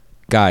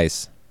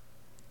Guys.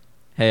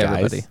 Hey, Guys?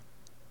 everybody.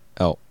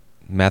 Oh,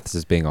 Mathis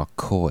is being all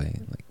coy,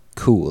 like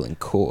cool and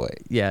coy.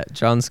 Yeah,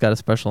 John's got a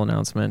special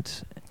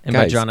announcement. And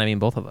by Guys. John, I mean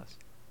both of us.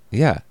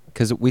 Yeah,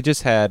 because we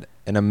just had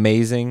an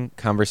amazing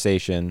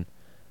conversation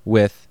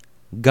with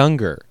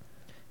Gunger,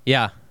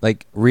 Yeah.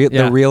 like Yeah.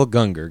 the real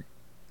Gunger.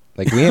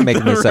 Like we ain't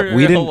making this up. We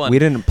Real didn't. one. We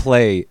didn't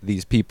play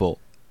these people.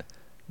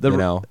 The you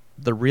know.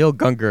 the real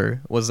Gunger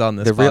was on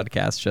this The real-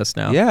 podcast just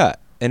now. Yeah,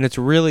 and it's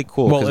really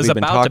cool. Well, 'cause is we've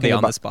been about to be talking on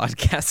about this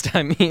podcast,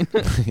 I mean.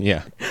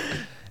 yeah.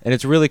 And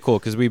it's really cool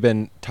because we've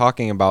been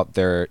talking about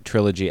their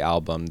trilogy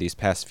album these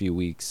past few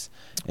weeks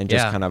and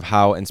just Yeah. kind of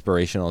how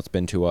inspirational it's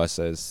been to us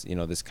as,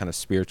 this kind of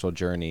spiritual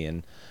journey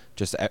and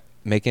just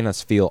making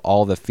us feel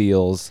all the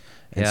feels.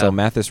 And Yeah. so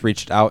Mathis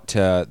reached out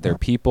to their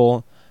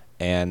people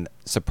and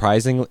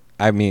surprisingly,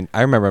 I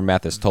remember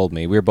Mathis told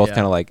me, we were both Yeah.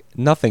 kind of like,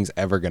 nothing's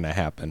ever going to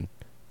happen.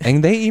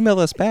 And they emailed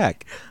us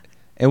back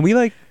and we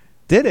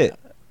did it.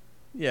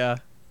 Yeah.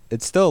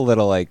 It's still a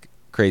little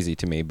crazy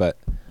to me, but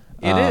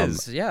It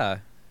is, yeah.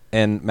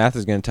 and Math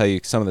is going to tell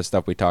you some of the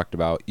stuff we talked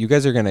about. You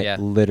guys are going to Yeah.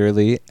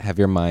 literally have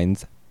your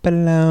minds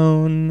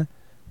blown.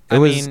 It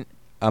was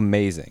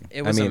amazing.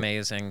 It was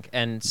amazing.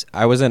 And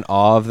I was in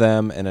awe of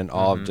them and in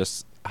awe Mhm. of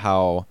just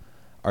how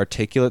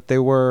articulate they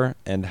were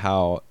and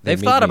how they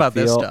they've made thought me about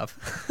this feel.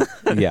 stuff.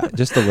 Yeah,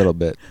 just a little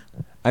bit.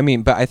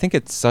 But I think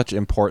it's such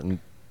important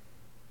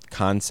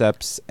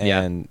concepts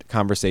Yeah. and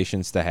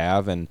conversations to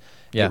have, and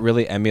Yeah. it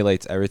really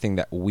emulates everything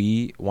that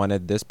we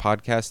wanted this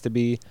podcast to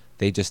be.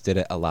 They just did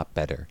it a lot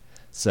better.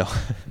 So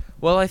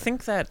Well, I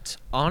think that,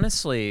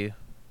 honestly,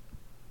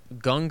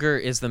 Gunger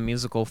is the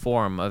musical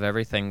form of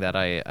everything that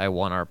I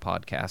want our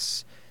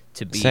podcasts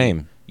to be.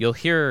 Same. You'll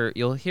hear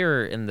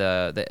in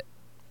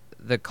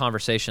the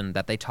conversation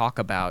that they talk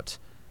about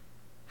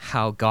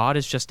how God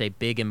is just a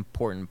big,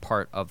 important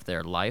part of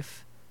their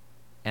life.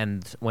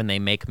 And when they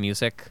make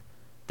music,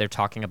 they're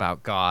talking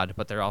about God,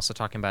 but they're also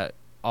talking about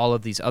all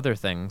of these other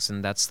things.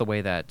 And that's the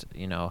way that,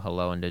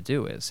 Hello and To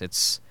Do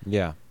is.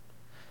 yeah.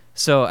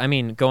 So,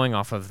 going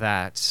off of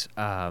that,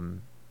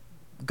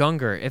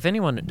 Gunger, if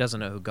anyone doesn't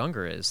know who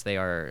Gunger is, they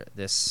are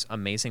this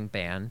amazing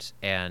band,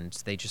 and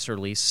they just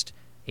released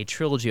a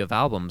trilogy of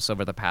albums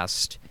over the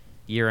past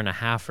year and a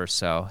half or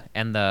so.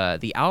 And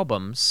the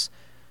albums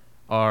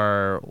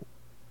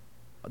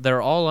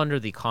they're all under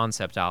the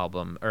concept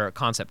album, or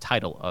concept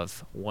title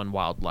of One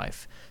Wild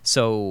Life.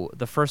 So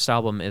the first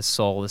album is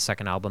Soul, the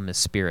second album is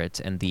Spirit,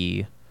 and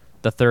the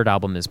third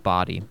album is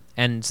Body.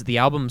 And the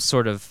albums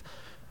sort of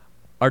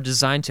are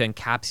designed to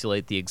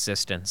encapsulate the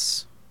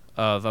existence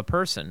of a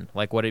person,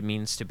 like what it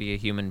means to be a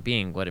human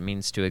being, what it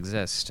means to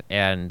exist.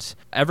 And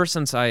ever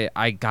since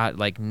I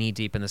got knee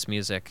deep in this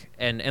music,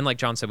 and like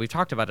John said, we've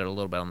talked about it a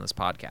little bit on this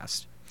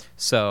podcast.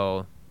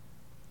 So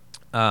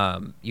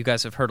you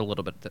guys have heard a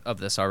little bit of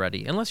this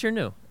already, unless you're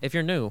new. If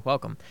you're new,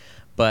 welcome.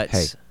 But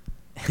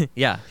Hey.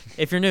 yeah,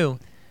 if you're new,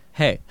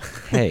 hey.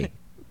 Hey.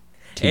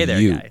 To Hey there,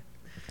 you. guy.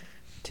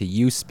 To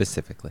you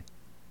specifically.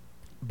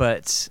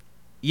 But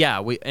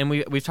yeah,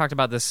 we've talked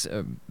about this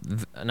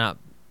not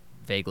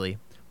vaguely.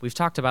 We've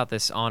talked about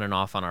this on and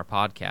off on our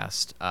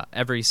podcast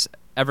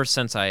ever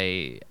since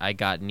I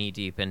got knee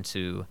deep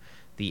into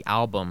the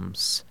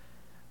albums.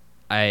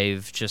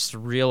 I've just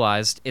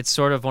realized it's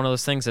sort of one of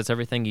those things that's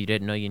everything you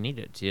didn't know you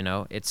needed.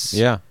 It's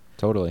Yeah,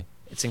 totally.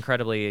 It's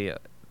incredibly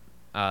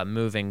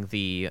moving.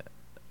 The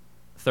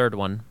third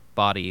one,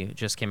 Body,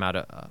 just came out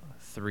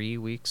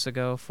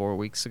 4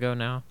 weeks ago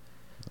now.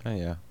 Oh,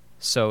 yeah.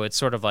 So it's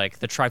sort of like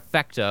the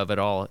trifecta of it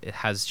all. It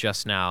has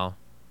just now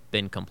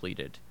been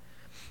completed.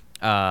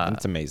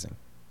 It's amazing.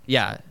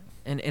 Yeah,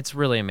 and it's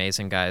really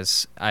amazing,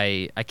 guys.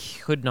 I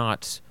could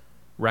not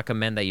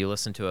recommend that you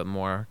listen to it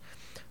more.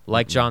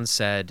 Like John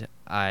said,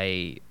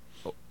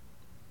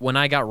 when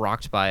I got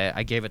rocked by it,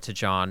 I gave it to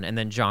John, and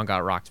then John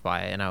got rocked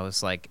by it, and I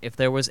was like, if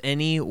there was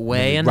any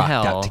way in rocked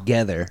hell, out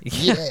together.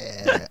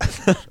 Yeah.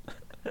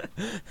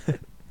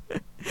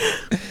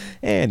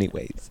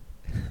 Anyways.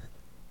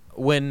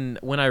 when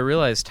I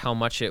realized how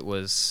much it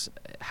was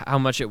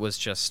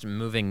just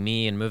moving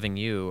me and moving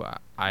you,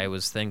 I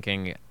was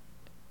thinking,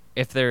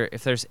 if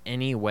there's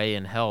any way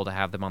in hell to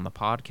have them on the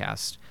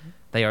podcast,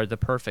 they are the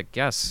perfect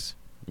guests.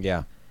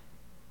 Yeah.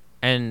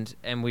 And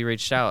we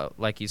reached out,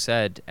 like you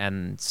said,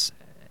 and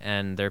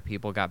their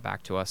people got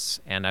back to us,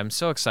 and I'm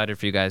so excited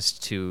for you guys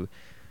to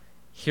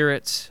hear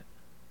it.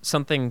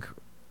 Something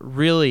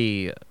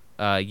really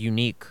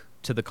unique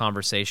to the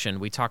conversation.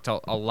 We talked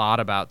a lot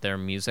about their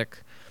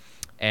music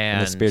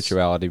and the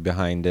spirituality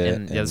behind it.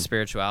 and the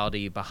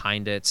spirituality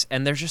behind it,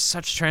 and they're just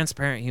such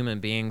transparent human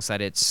beings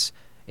that it's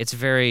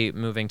very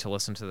moving to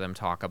listen to them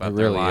talk about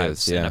their really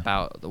lives is, yeah. and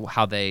about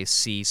how they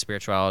see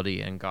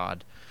spirituality and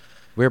God.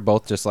 We're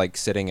both just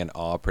sitting in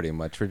awe pretty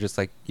much. We're just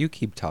you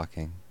keep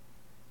talking.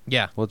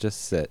 Yeah. We'll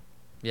just sit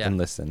and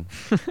listen.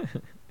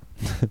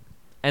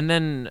 And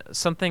then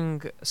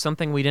something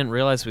we didn't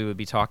realize we would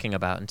be talking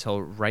about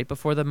until right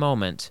before the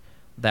moment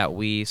that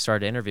we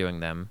started interviewing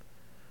them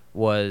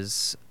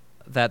was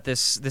that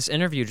this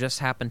interview just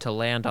happened to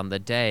land on the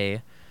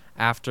day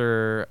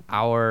after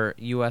our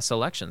U.S.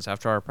 elections,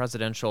 after our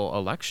presidential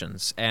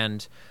elections.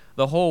 And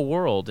the whole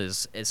world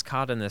is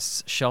caught in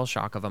this shell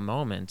shock of a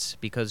moment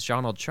because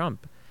Donald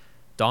Trump,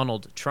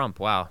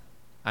 wow,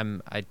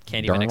 I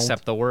can't even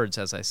accept the words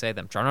as I say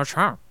them.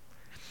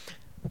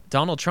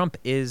 Donald Trump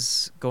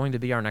is going to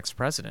be our next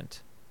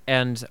president.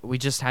 And we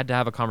just had to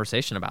have a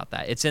conversation about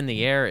that. It's in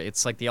the air.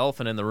 It's like the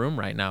elephant in the room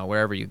right now.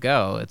 Wherever you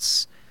go,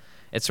 it's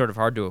sort of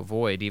hard to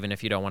avoid, even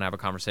if you don't want to have a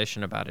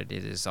conversation about it.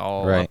 It is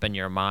all up in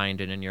your mind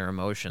and in your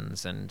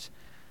emotions. And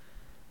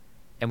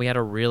we had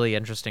a really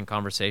interesting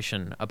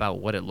conversation about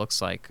what it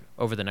looks like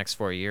over the next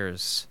 4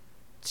 years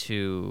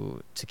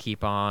to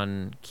keep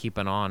on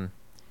keeping on.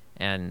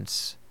 And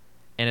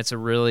it's a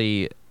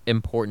really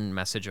important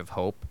message of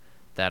hope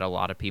that a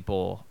lot of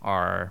people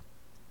are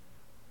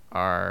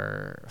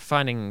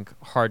finding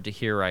hard to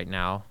hear right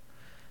now.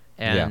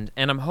 And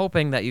I'm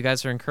hoping that you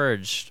guys are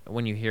encouraged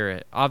when you hear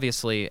it.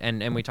 Obviously,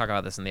 and we talk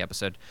about this in the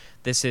episode,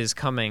 this is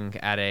coming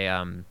at a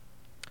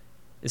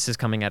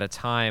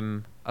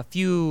time a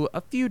few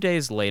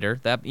days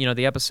later. That, you know,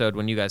 the episode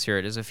when you guys hear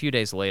it is a few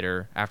days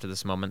later after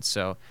this moment,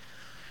 so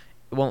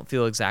it won't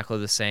feel exactly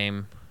the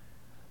same,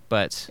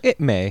 but it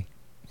may.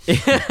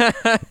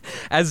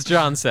 As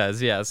John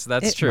says, yes,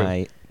 that's true.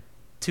 Might.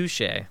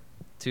 Touche.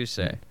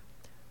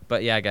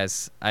 But yeah,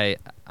 guys,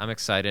 I'm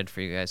excited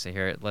for you guys to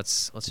hear it.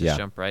 Let's just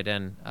jump right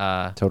in.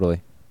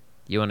 Totally.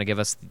 You want to give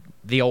us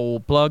the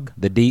old plug?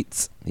 The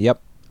deets.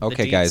 Yep.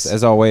 Okay, guys.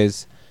 As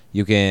always,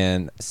 you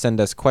can send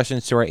us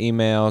questions to our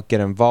email.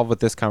 Get involved with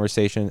this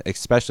conversation,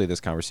 especially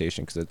this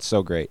conversation, because it's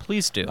so great.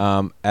 Please do.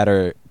 At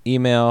our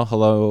email,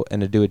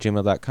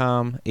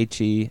 helloandadoo@gmail.com,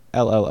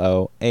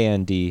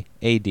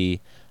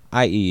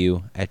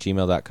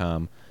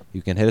 helloandadieu@gmail.com.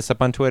 You can hit us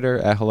up on Twitter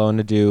at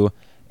helloandadoo.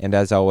 And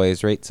as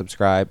always, rate,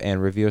 subscribe,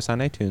 and review us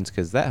on iTunes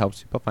because that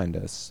helps people find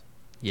us.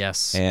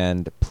 Yes.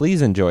 And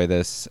please enjoy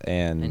this.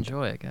 And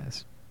enjoy it,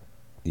 guys.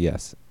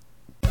 Yes.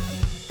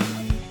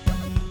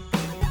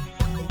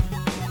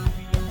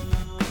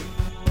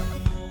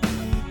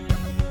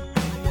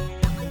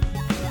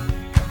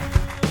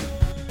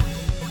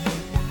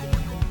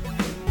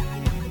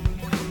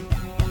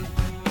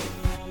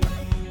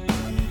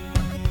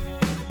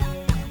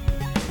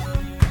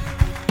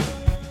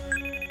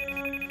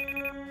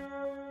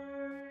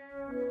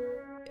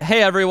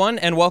 Hey everyone,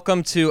 and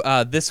welcome to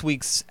this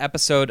week's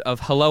episode of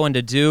Hello and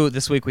Adoo.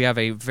 This week we have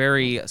a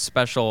very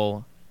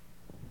special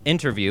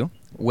interview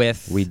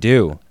with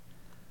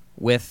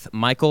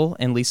Michael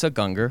and Lisa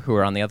Gungor, who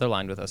are on the other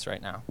line with us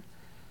right now.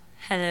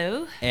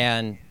 Hello.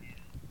 And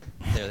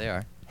there they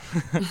are.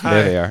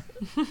 There they are.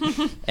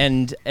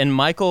 And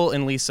Michael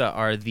and Lisa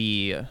are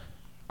the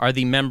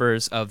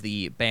members of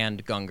the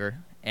band Gungor,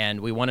 and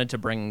we wanted to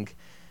bring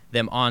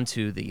them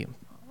onto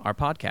our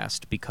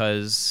podcast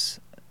because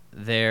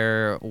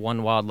their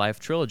One Wild Life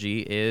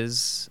trilogy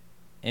is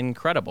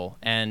incredible.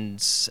 And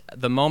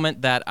the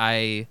moment that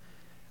I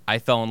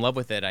fell in love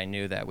with it, I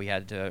knew that we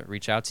had to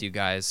reach out to you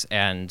guys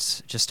and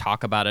just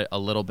talk about it a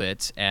little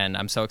bit. And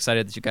I'm so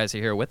excited that you guys are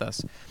here with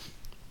us.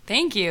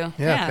 Thank you.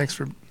 Yeah. Thanks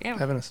for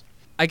having us.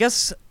 I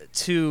guess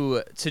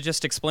to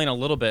just explain a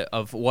little bit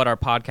of what our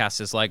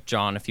podcast is like,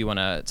 John, if you want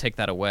to take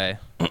that away.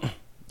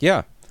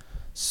 Yeah.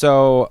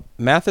 So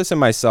Mathis and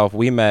myself,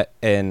 we met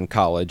in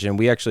college, and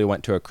we actually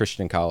went to a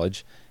Christian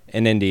college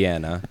in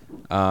Indiana.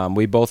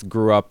 We both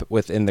grew up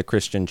within the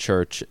Christian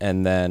church,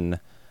 and then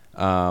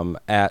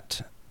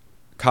at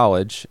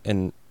college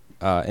in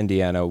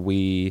Indiana,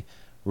 we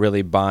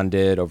really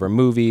bonded over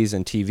movies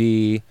and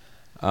TV.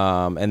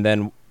 And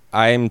then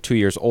I'm 2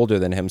 years older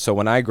than him, so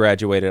when I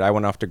graduated, I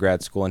went off to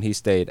grad school, and he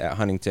stayed at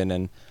Huntington.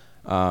 And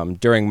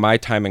during my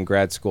time in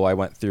grad school, I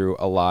went through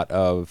a lot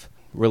of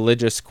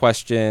religious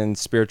questions,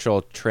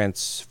 spiritual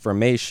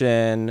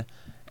transformation,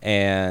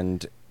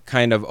 and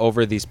kind of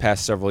over these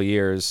past several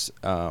years,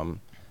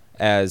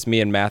 as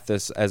me and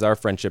Mathis, as our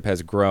friendship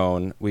has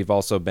grown, we've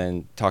also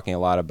been talking a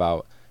lot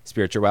about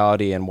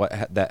spirituality and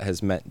what that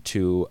has meant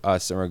to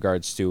us in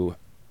regards to,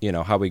 you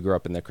know, how we grew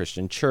up in the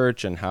Christian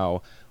church and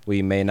how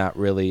we may not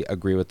really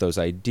agree with those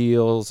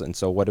ideals. And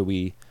so what do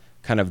we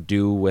kind of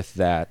do with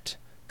that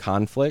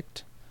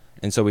conflict?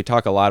 And so we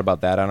talk a lot about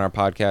that on our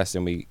podcast,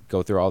 and we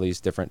go through all these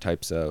different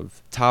types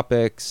of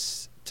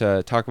topics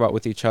to talk about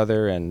with each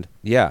other. And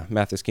yeah,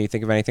 Mathis, can you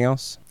think of anything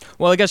else?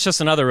 Well, I guess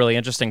just another really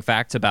interesting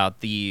fact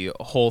about the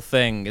whole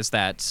thing is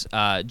that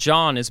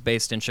John is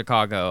based in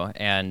Chicago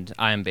and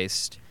I am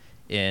based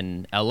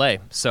in LA.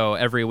 So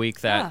every week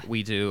that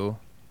we do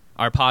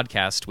our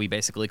podcast, we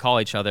basically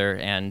call each other,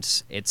 and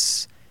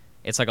it's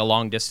like a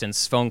long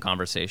distance phone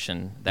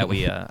conversation that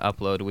we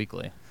upload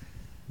weekly.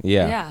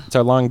 Yeah. It's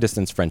our long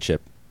distance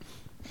friendship.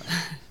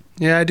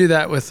 Yeah, I do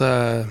that with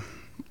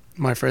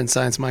my friend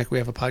Science Mike. We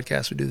have a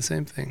podcast. We do the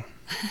same thing.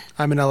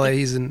 I'm in LA.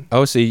 He's in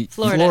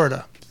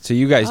Florida. So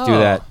you guys do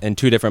that in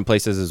two different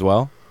places as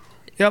well?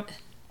 Yep.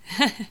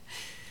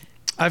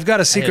 I've got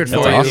a secret for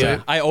you.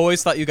 Awesome. I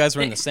always thought you guys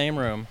were in the same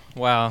room.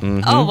 Wow.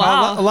 Mm-hmm. Oh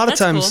wow. A lot of That's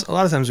times, cool. a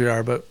lot of times we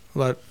are, but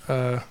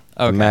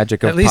The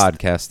magic of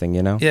podcasting,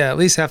 you know? Yeah, at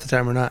least half the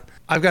time we're not.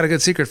 I've got a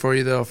good secret for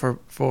you though.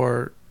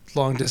 For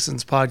long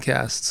distance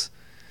podcasts.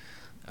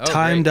 Oh,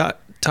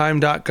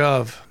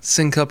 Time.gov.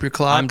 Sync up your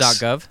clocks.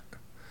 Time.gov.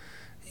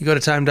 You go to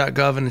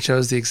time.gov and it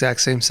shows the exact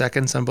same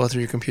seconds on both of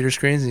your computer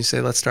screens, and you say,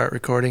 let's start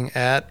recording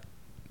at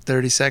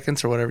 30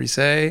 seconds or whatever you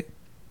say,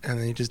 and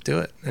then you just do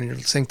it, and you're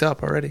synced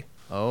up already.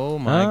 Oh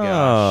my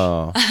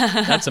gosh.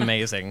 That's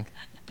amazing.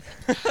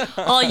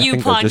 All you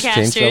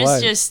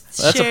podcasters just that's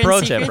a sharing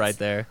pro secrets. tip right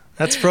there.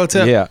 That's a pro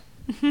tip. Yeah.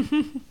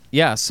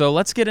 Yeah, so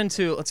let's get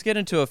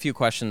into a few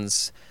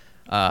questions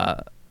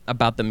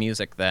about the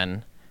music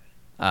then.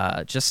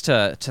 Just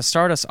to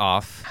start us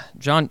off,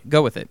 John,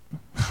 go with it.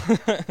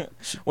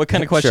 What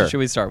kind of question should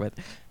we start with?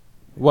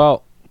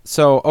 Well,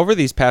 so over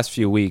these past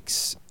few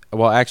weeks,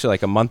 well, actually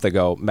like a month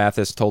ago,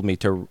 Mathis told me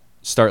to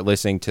start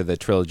listening to the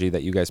trilogy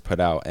that you guys put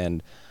out.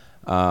 And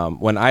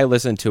when I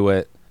listened to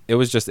it, it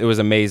was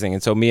amazing.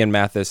 And so me and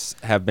Mathis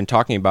have been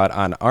talking about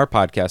on our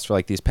podcast for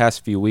like these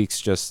past few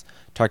weeks, just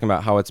talking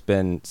about how it's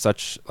been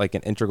such like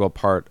an integral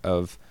part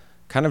of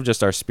kind of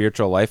just our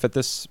spiritual life at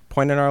this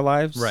point in our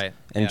lives. Right.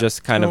 And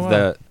just kind of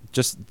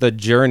the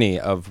journey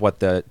of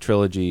what the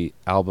trilogy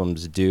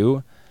albums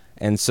do.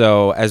 And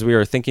so as we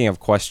were thinking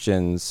of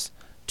questions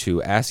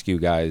to ask you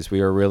guys,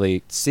 we were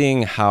really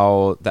seeing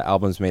how the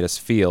albums made us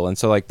feel. And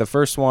so like the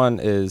first one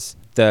is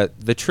that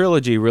the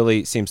trilogy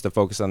really seems to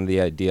focus on the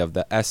idea of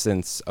the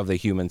essence of the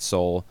human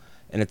soul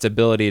and its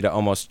ability to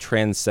almost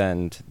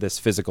transcend this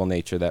physical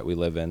nature that we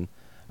live in.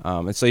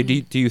 And so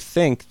do you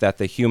think that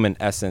the human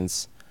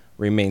essence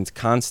remains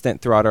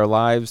constant throughout our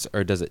lives,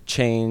 or does it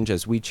change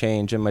as we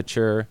change and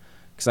mature?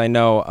 Because I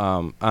know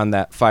on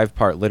that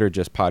 5-part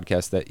Liturgist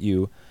podcast that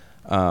you,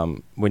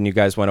 when you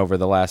guys went over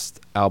the last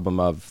album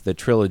of the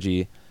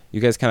trilogy, you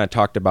guys kind of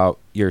talked about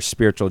your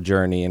spiritual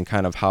journey and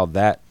kind of how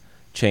that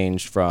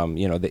changed from,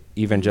 the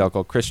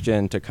evangelical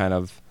Christian to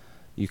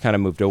you kind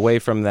of moved away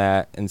from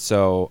that. And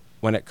so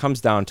when it comes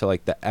down to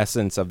like the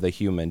essence of the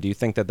human, do you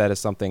think that that is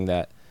something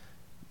that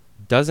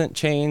doesn't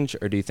change,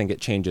 or do you think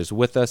it changes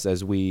with us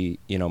as we,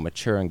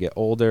 mature and get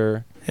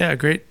older? Yeah,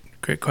 great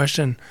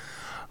question.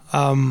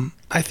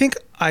 I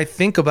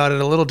think about it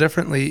a little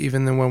differently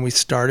even than when we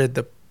started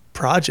the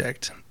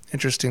project,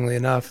 interestingly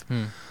enough.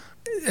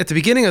 At the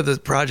beginning of the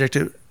project,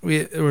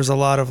 there was a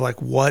lot of like,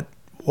 what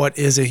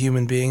is a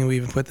human being? We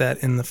even put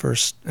that in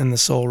the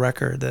soul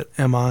record, that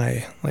am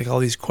I, like all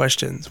these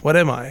questions. What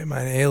am I? Am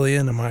I an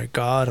alien? Am I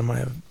God? Am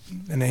I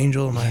an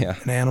angel? Am I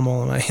an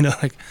animal? Am I,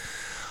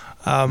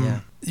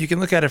 you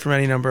can look at it from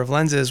any number of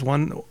lenses.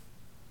 One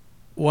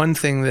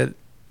thing that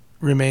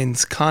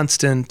remains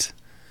constant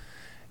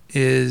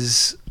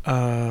is,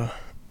 no,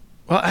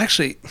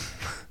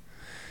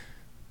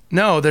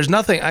 there's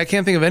nothing. I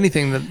can't think of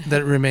anything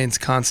that remains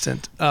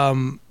constant. I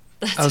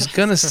was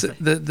gonna say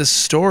the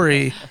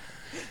story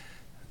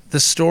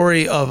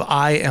of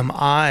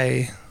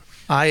I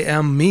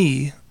am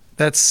me.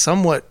 That's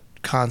somewhat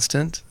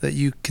constant, that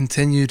you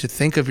continue to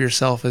think of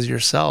yourself as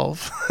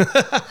yourself.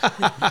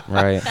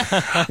 Right.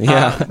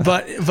 Yeah.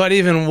 But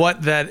even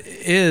what that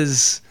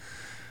is,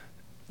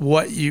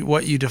 what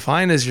you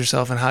define as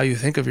yourself and how you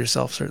think of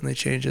yourself certainly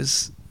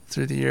changes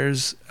through the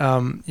years.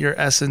 Your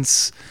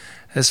essence,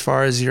 as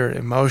far as your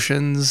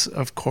emotions,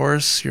 of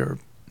course, your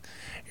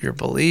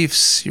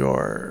beliefs,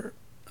 your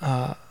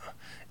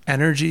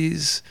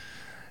energies,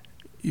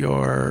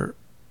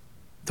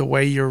 the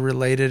way you're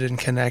related and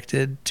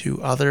connected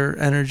to other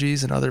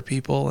energies and other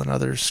people and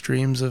other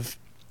streams of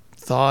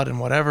thought and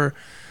whatever.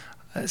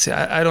 See,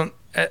 I don't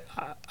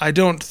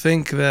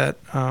think that.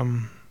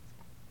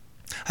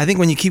 I think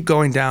when you keep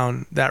going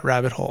down that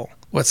rabbit hole,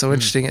 what's so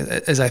interesting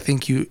is I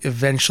think you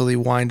eventually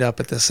wind up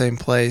at the same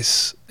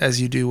place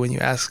as you do when you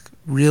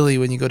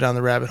go down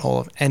the rabbit hole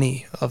of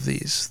any of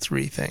these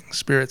three things: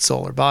 spirit,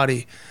 soul, or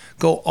body.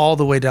 Go all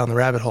the way down the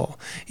rabbit hole.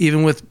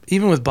 Even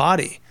with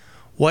body.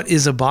 What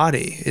is a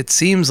body? It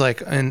seems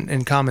like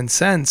in common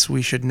sense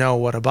we should know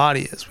what a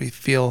body is. We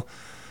feel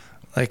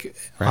like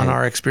on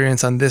our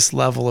experience on this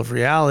level of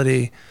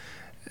reality,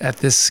 at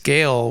this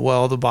scale,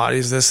 well, the body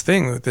is this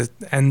thing that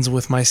ends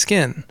with my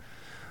skin.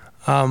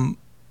 But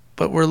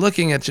we're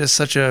looking at just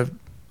so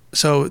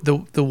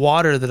the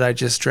water that I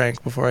just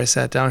drank before I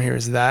sat down here,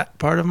 is that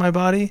part of my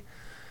body?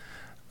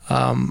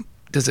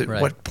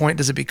 What point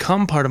does it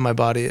become part of my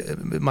body?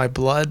 My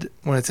blood,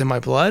 when it's in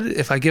my blood,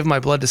 if I give my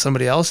blood to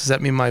somebody else, does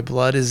that mean my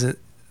blood that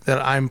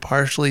I'm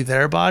partially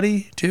their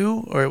body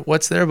too? Or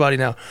what's their body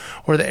now?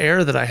 Or the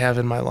air that I have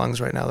in my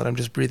lungs right now that I'm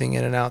just breathing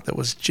in and out, that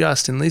was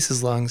just in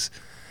Lisa's lungs,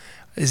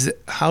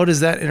 how does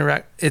that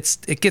interact?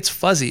 It gets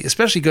fuzzy,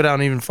 especially go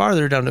down even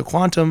farther, down to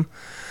quantum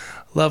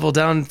level,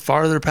 down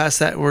farther past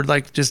that, we're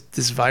like just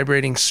this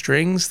vibrating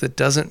strings that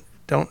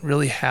don't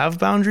really have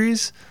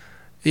boundaries.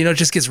 It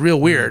just gets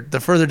real weird the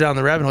further down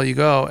the rabbit hole you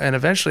go, and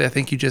eventually I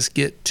think you just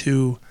get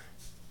to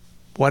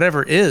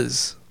whatever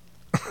is.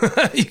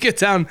 You get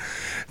down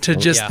to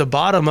just the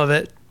bottom of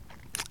it,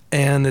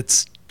 and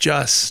it's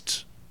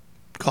just,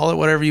 call it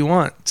whatever you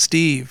want: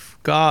 Steve,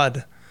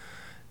 God,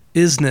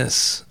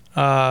 isness,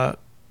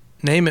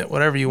 name it,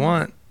 whatever you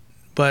want.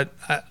 But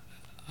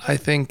I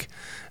think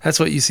that's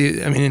what you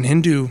see. I mean, in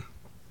Hindu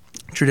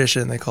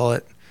tradition, they call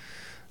it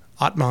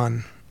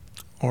Atman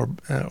or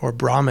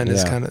Brahman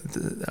is kind of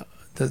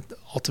the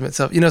ultimate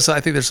self. So I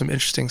think there's some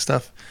interesting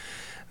stuff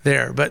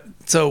there. But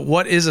so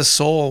what is a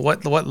soul?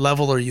 What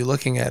level are you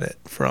looking at it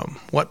from?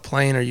 What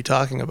plane are you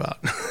talking about?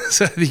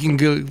 So you can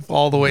go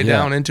all the way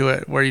down into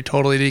it where you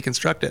totally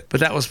deconstruct it. But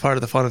that was part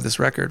of the fun of this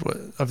record,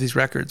 of these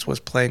records, was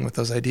playing with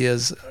those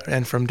ideas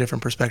and from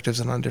different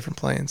perspectives and on different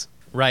planes.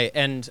 Right.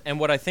 And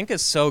what I think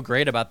is so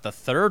great about the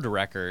third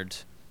record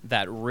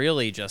that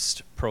really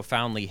just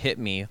profoundly hit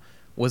me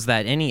was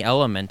that any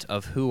element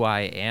of who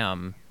I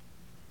am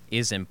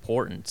is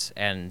important.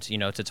 And,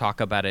 to talk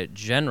about it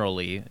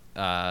generally,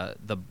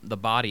 the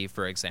body,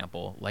 for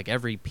example, like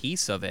every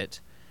piece of it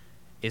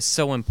is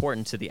so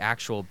important to the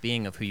actual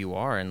being of who you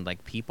are. And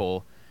like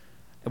people,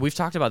 we've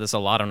talked about this a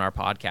lot on our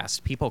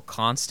podcast, people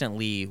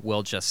constantly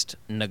will just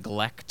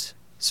neglect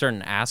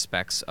certain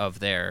aspects of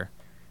their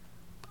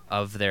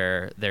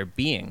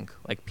being.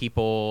 Like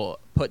people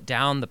put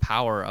down the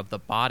power of the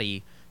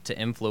body to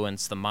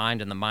influence the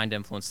mind, and the mind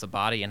influence the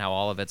body, and how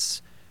all of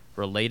it's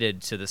related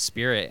to the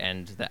spirit.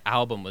 And the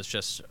album was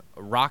just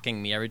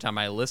rocking me every time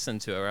I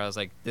listened to it, where I was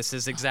like, this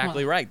is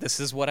exactly right. This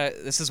is what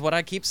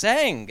I keep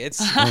saying. It's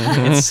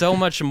it's so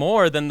much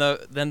more than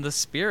the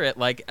spirit.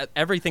 Like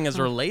everything is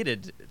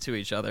related to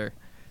each other.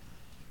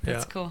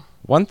 That's cool.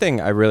 One thing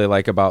I really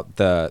like about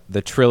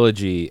the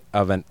trilogy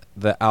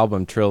the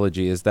album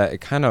trilogy is that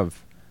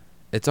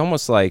it's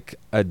almost like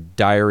a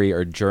diary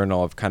or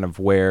journal of kind of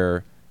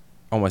where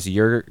almost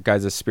your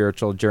guys'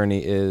 spiritual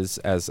journey is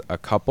as a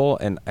couple.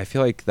 And I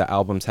feel like the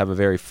albums have a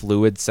very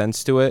fluid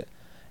sense to it.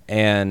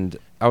 And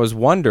I was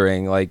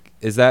wondering, like,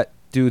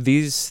 do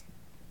these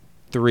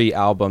 3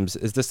 albums,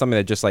 is this something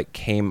that just like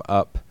came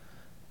up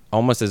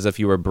almost as if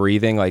you were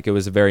breathing? Like it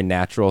was a very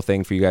natural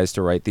thing for you guys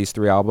to write these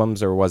 3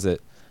 albums? Or was it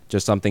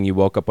just something you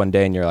woke up one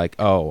day and you're like,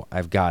 oh,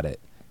 I've got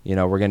it.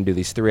 We're going to do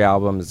these 3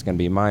 albums. It's going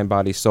to be Mind,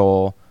 Body,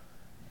 Soul.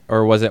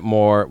 Or was it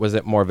more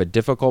of a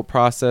difficult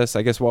process?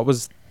 I guess what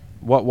was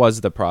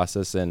the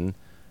process in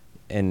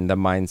the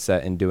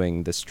mindset in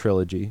doing this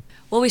trilogy?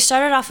 Well, we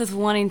started off with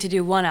wanting to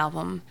do one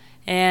album,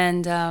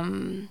 and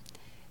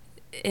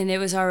it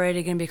was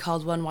already going to be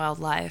called One Wild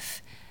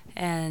Life,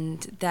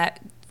 and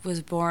that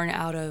was born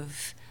out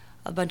of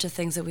a bunch of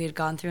things that we had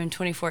gone through in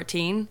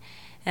 2014,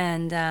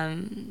 and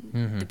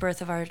the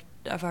birth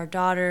of our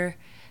daughter,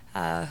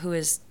 who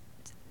is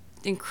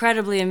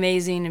incredibly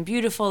amazing and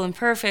beautiful and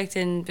perfect,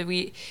 but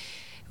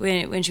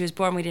when she was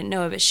born, we didn't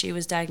know it, but she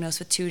was diagnosed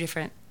with 2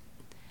 different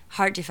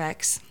heart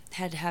defects.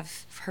 Had to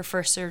have her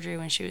first surgery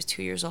when she was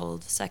 2 years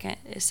old, second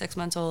is 6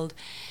 months old,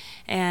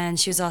 and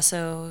she was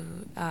also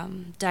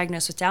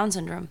diagnosed with Down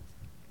syndrome.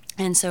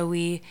 And so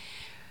we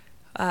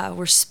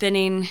were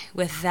spinning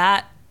with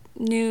that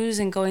news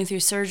and going through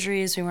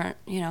surgeries. We weren't,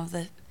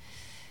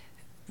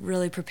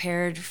 really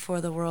prepared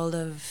for the world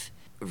of,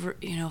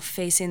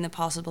 facing the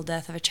possible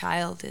death of a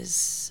child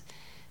is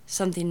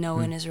something no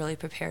one is really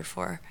prepared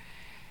for.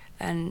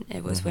 And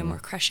it was way more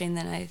crushing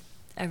than I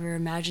ever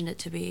imagined it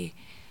to be.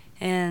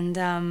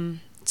 And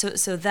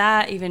so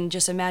that, even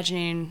just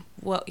imagining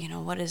what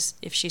is,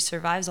 if she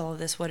survives all of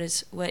this, what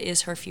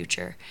is her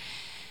future?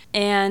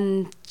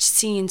 And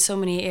seeing so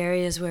many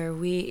areas where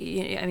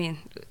we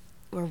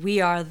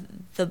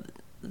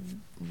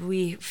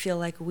feel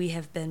like we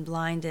have been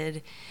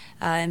blinded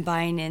and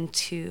buying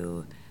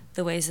into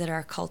the ways that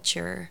our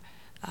culture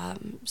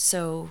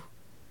so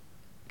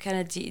kind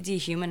of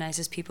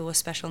dehumanizes people with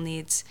special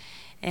needs,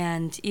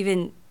 and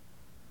even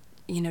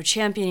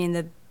championing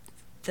the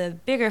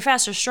bigger,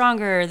 faster,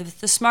 stronger,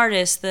 the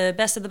smartest, the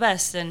best of the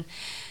best. And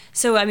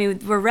so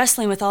we're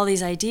wrestling with all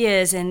these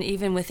ideas, and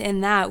even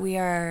within that we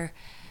are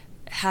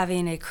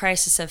having a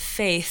crisis of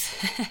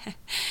faith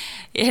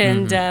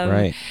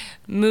and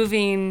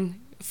moving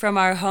from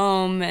our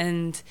home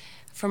and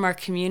from our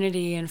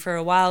community. And for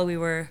a while we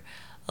were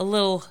a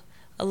little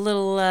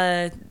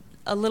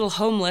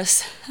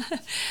homeless.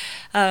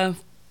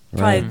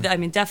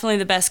 Probably, definitely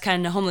the best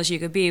kind of homeless you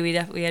could be. We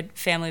had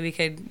family we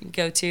could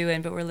go to,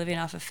 but we're living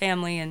off of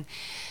family and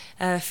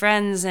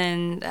friends,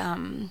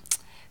 and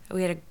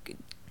we had a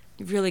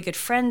really good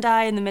friend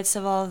die in the midst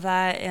of all of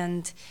that,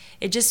 and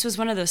it just was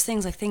one of those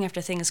things, like thing after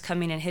thing is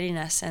coming and hitting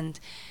us, and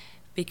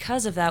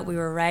because of that we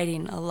were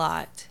writing a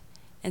lot,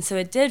 and so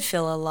it did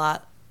feel a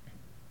lot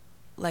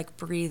like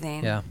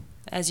breathing,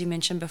 as you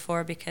mentioned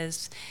before,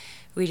 because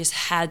we just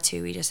had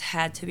to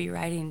be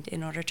writing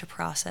in order to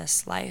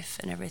process life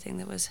and everything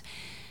that was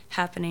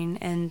happening.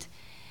 And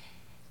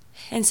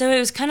so it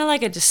was kind of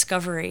like a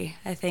discovery,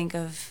 I think,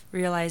 of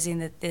realizing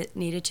that it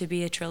needed to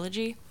be a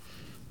trilogy.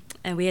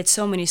 And we had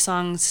so many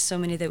songs, so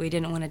many that we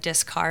didn't want to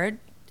discard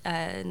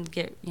and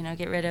get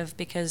rid of,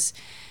 because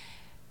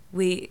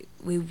we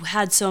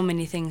had so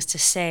many things to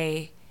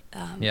say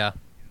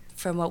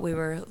from what we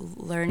were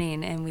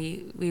learning, and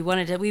we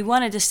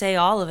wanted to say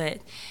all of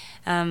it.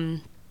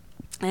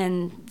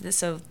 And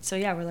so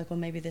we're like, well,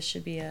 maybe this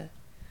should be a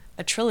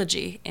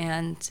trilogy,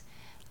 and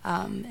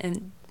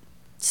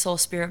soul,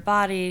 spirit,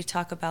 body,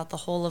 talk about the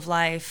whole of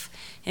life,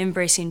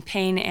 embracing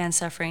pain and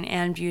suffering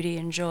and beauty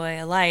and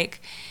joy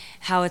alike.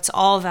 how it's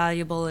all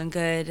valuable and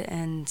good.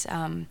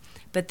 And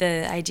but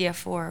the idea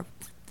for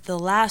the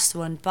last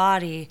one,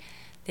 Body,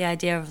 the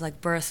idea of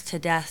like birth to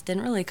death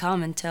didn't really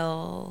come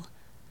until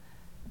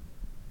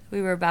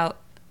we were about,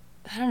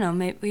 I don't know,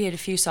 maybe we had a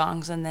few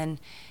songs, and then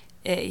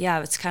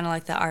it's kind of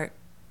like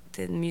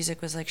the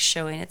music was like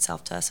showing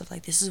itself to us of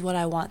like, this is what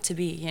I want to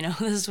be, you know,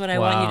 this is what I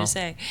want you to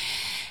say.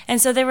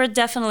 And so there were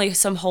definitely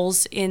some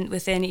holes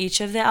within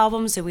each of the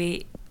albums that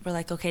we were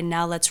like, okay,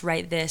 now let's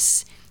write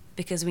this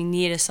because we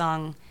need a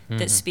song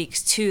that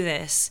speaks to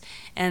this.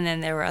 And then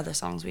there were other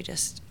songs we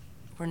just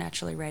were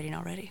naturally writing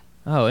already.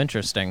 Oh,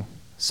 interesting.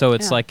 So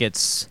it's like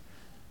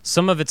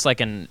some of it's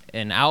like an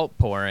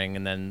outpouring,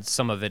 and then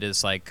some of it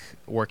is like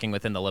working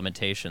within the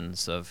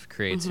limitations of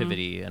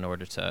creativity in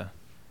order to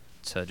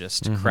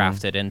just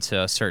craft it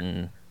into a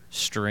certain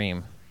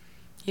stream.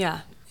 Yeah.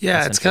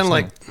 Yeah, That's it's kind of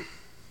like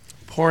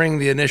pouring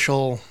the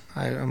initial.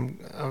 I'm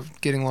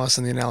getting lost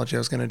in the analogy I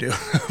was going to do,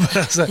 but I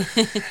was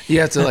like, you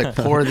have to like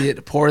pour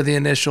the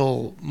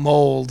initial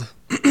mold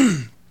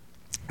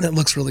that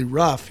looks really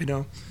rough, you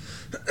know.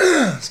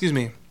 Excuse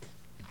me.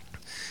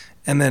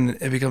 And then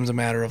it becomes a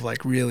matter of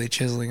like really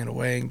chiseling it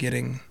away and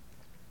getting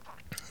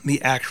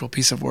the actual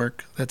piece of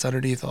work that's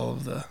underneath all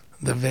of the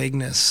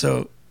vagueness.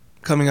 So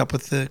coming up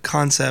with the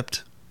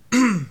concept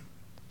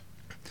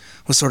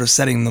was sort of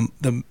setting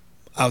the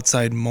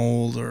outside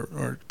mold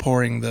or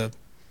pouring the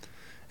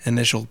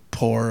initial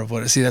pour of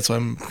what. See, that's why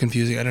I'm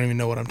confusing. I don't even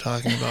know what I'm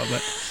talking about,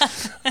 but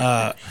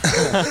I'm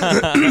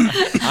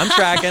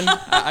tracking.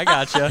 I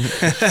gotcha.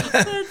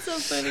 That's so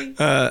funny.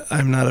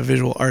 I'm not a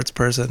visual arts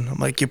person. I'm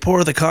like, you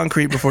pour the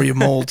concrete before you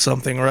mold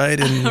something, right?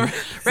 And,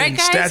 Right, and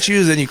guys?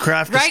 statues, and you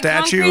craft a Right,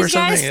 statue or concrete,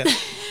 something. guys? Yeah.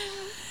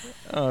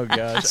 Oh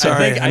gosh.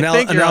 Sorry, I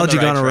think you're on the analogy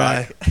right gone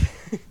track.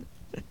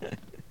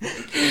 awry.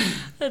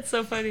 That's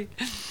so funny.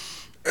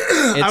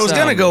 I was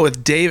gonna go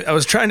with Dave. I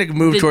was trying to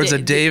move towards a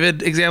the-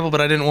 David example,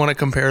 but I didn't want to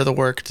compare the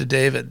work to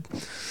David.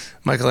 But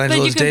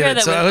Michelangelo's you compare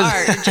David. that with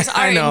art, just art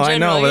I know, in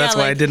general. but that's yeah,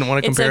 why I like, didn't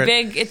want to compare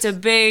it. It's a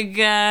big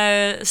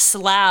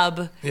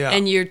slab, Yeah.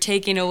 and you're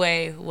taking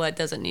away what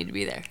doesn't need to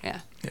be there.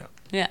 Yeah. Yeah.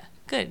 Yeah.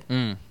 Good.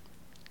 Mm.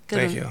 Good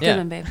Thank one. you. Good Yeah.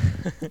 one, babe.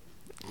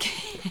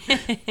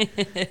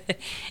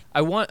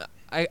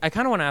 I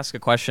kind of want to ask a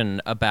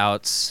question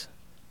about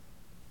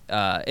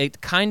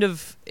it kind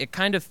of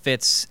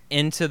fits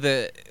into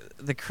the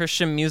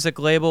Christian music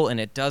label, and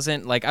it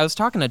doesn't. Like, I was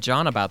talking to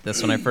John about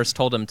this when I first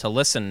told him to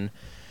listen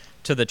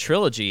to the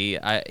trilogy.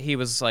 He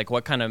was like,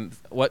 what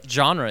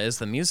genre is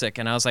the music?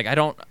 And I was like, I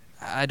don't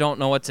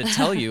know what to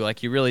tell you.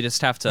 Like, you really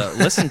just have to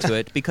listen to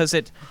it because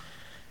it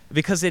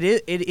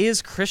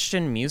is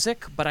Christian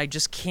music, but I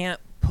just can't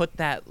put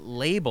that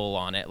label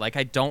on it. Like,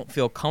 I don't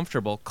feel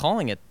comfortable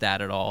calling it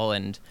that at all.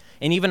 And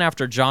even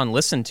after John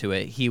listened to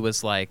it, he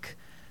was like,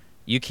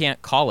 you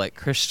can't call it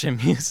Christian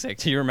music.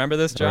 Do you remember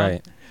this, John?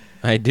 Right.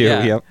 I do.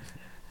 Yeah. Yep.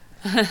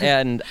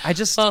 And I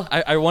just Well-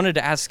 I wanted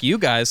to ask you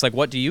guys, like,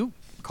 what do you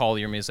call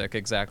your music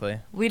exactly?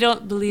 We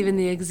don't believe in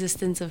the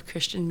existence of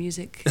Christian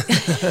music.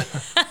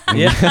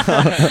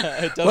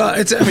 Yeah. Well,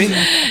 it's. I mean,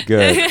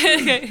 Good.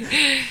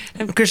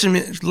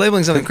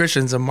 labeling something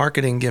Christian is a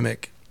marketing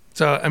gimmick.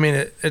 So I mean,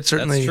 it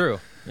certainly That's true.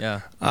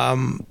 Yeah.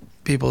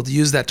 people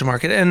use that to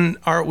market. And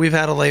we've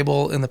had a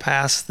label in the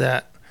past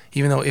that,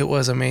 even though it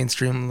was a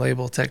mainstream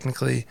label,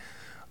 technically,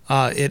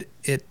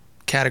 it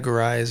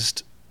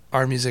categorized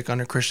our music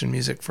under Christian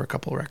music for a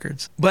couple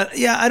records. But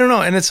yeah, I don't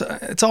know. And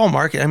it's all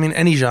market. I mean,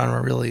 any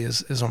genre really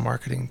is a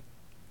marketing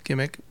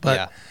gimmick.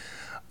 But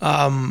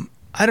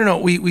I don't know.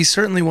 We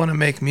certainly want to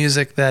make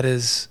music that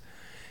is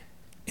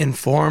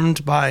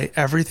informed by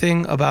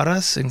everything about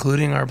us,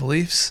 including our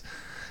beliefs,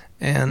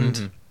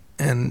 and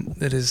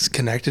that is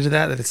connected to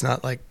that it's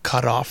not like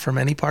cut off from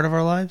any part of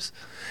our lives.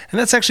 And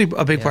that's actually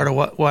a big part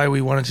of why we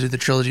wanted to do the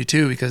trilogy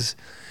too,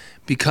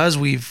 because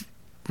we've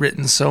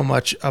written so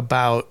much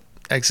about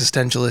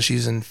existential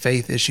issues and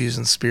faith issues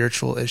and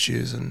spiritual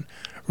issues, and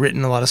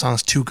written a lot of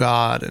songs to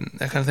God and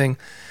that kind of thing.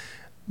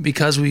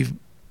 Because we've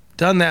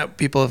done that,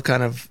 people have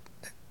kind of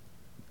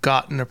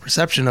gotten a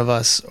perception of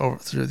us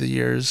through the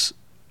years,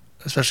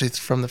 especially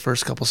from the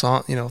first couple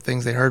songs,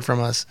 things they heard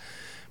from us,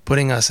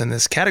 putting us in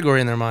this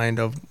category in their mind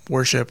of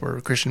worship or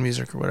Christian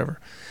music or whatever.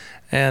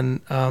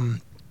 And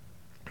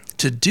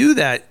to do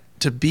that,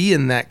 to be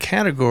in that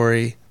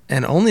category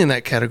and only in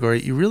that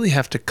category, you really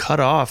have to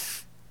cut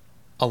off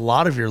a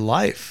lot of your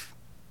life.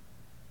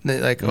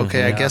 Like,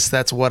 okay, I guess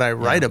that's what I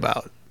write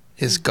about.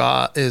 Is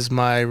God, is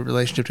my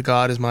relationship to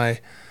God, is my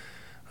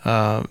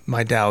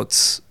my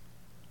doubts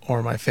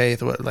or my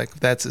faith.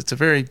 It's a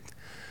very,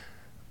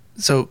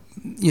 so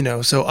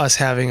us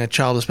having a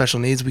child with special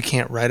needs, we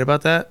can't write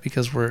about that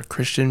because we're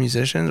Christian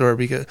musicians, or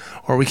we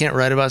can't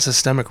write about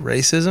systemic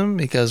racism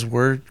because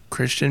we're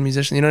Christian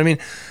musicians. You know what I mean?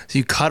 So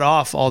you cut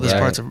off all these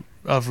parts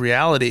of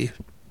reality.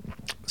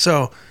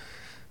 So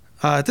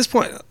at this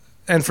point,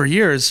 and for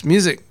years,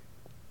 music,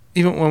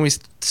 even when we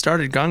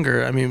started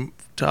Gungor, I mean,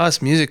 to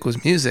us, music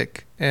was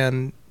music,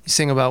 and you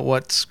sing about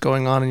what's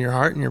going on in your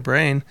heart and your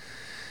brain,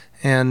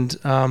 and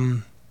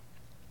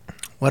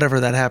whatever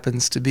that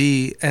happens to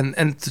be. And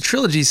the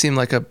trilogy seemed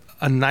like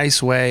a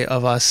nice way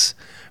of us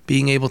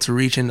being able to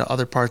reach into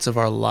other parts of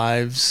our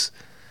lives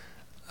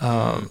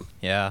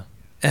Yeah.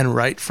 and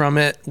write from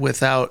it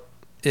without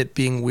it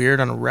being weird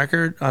on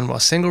a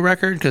single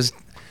record. Because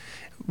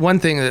one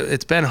thing that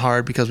it's been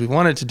hard because we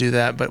wanted to do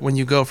that, but when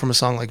you go from a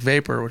song like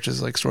Vapor, which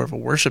is like sort of a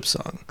worship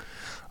song,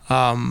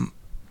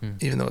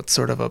 even though it's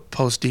sort of a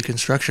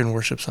post-deconstruction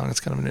worship song, it's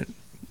kind of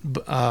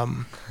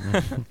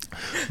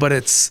but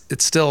it's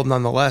still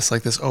nonetheless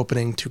like this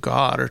opening to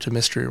God or to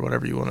mystery or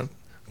whatever you want to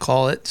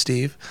call it,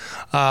 Steve.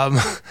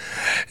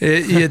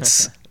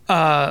 It's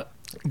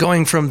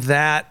going from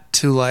that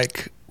to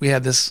like, we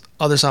had this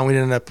other song, we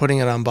didn't end up putting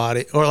it on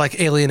Body, or like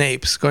Alien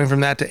Apes, going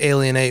from that to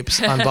Alien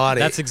Apes on Body.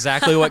 That's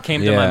exactly what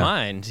came to my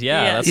mind.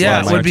 Yeah, that's what yeah, I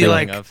was it would be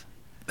thinking like, of.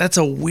 that's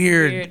a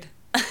weird.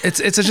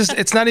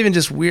 It's not even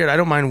just weird. I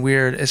don't mind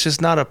weird. It's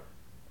just not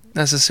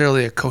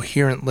necessarily a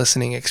coherent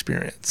listening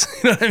experience.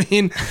 You know what I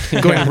mean?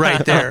 Going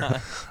right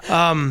there.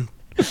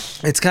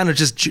 It's kind of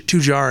just too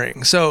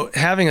jarring. So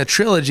having a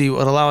trilogy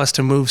would allow us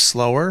to move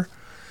slower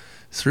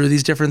through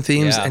these different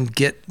themes and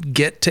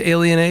get to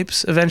Alien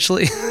Apes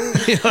eventually.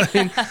 You know what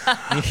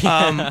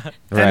I mean?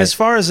 And as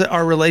far as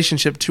our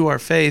relationship to our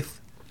faith,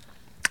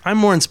 I'm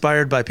more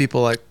inspired by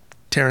people like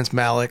Terrence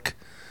Malick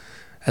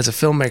as a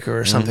filmmaker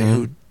or something,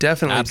 who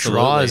definitely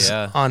draws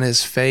on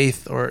his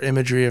faith or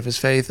imagery of his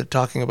faith,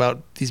 talking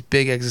about these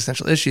big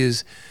existential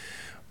issues.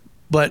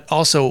 But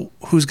also,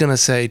 who's going to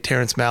say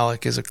Terrence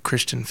Malick is a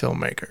Christian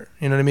filmmaker?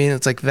 You know what I mean?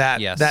 It's like that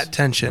that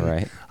tension.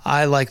 Right.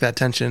 I like that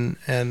tension,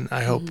 and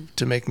I hope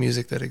to make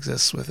music that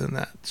exists within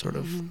that sort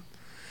of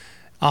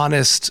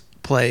honest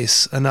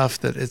place enough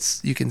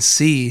that you can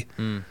see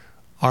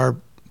our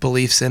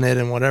beliefs in it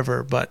and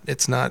whatever, but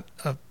it's not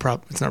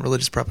it's not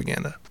religious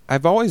propaganda.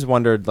 I've always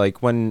wondered,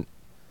 like, when,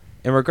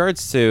 in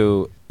regards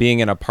to being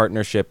in a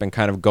partnership and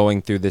kind of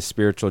going through this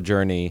spiritual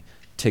journey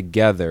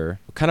together,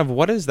 kind of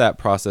what is that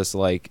process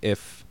like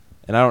if,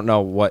 and I don't know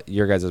what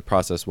your guys'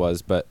 process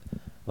was, but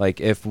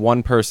like if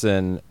one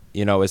person,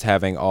 you know, is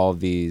having all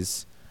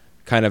these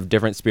kind of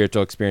different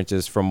spiritual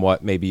experiences from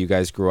what maybe you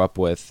guys grew up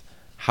with,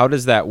 how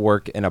does that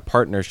work in a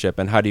partnership,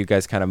 and how do you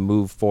guys kind of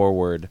move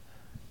forward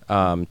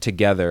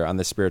together on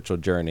the spiritual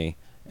journey?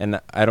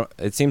 And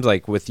it seems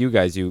like with you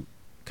guys, you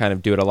kind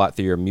of do it a lot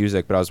through your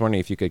music, but I was wondering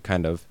if you could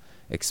kind of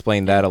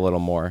explain that a little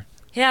more.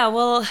 Yeah,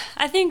 well,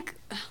 I think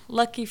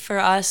lucky for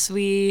us,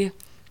 we've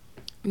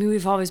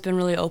always been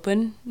really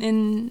open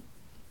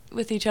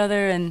with each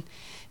other and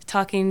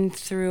talking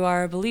through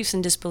our beliefs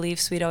and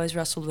disbeliefs. We'd always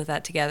wrestled with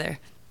that together.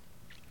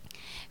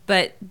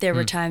 But there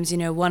were times, you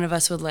know, one of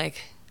us would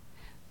like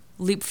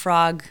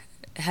leapfrog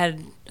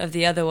ahead of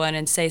the other one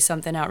and say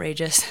something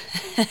outrageous,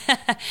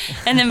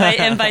 and then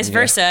and vice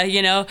versa,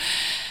 you know.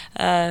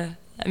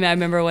 I mean, I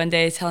remember one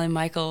day telling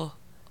Michael,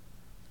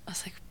 I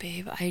was like,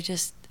 babe, I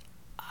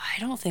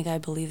don't think I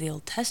believe the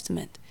Old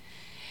Testament.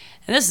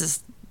 And this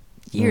is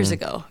years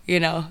ago, you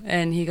know.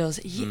 And he goes,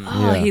 he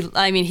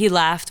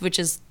laughed, which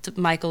is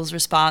Michael's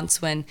response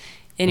when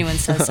anyone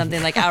says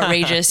something like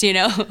outrageous, you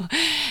know.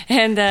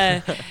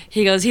 And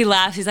he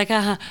laughed. He's like,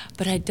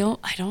 but I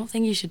don't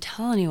think you should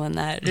tell anyone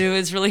that. It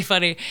was really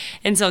funny.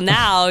 And so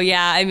now,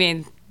 I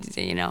mean,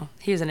 you know,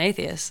 he was an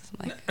atheist.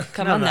 I'm like,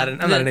 come on, I'm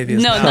not an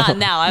atheist. No, not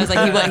now. I was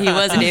like, he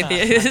was an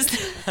atheist.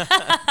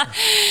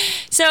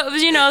 So it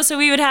was, you know, so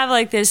we would have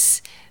like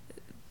this,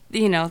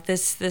 you know,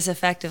 this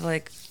effect of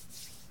like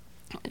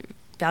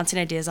bouncing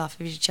ideas off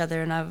of each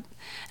other, and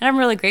I'm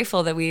really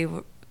grateful that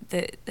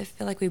I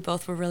feel like we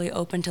both were really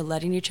open to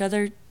letting each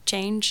other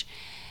change.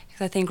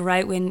 Because I think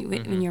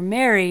when you're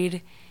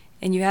married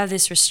and you have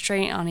this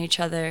restraint on each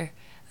other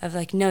of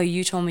like, no,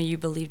 you told me you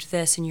believed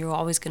this and you're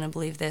always going to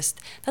believe this.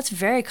 That's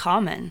very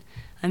common.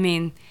 I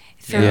mean,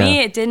 for me,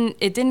 it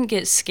didn't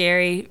get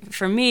scary.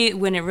 For me,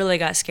 when it really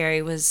got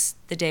scary was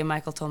the day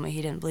Michael told me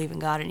he didn't believe in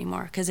God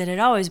anymore. Because it had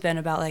always been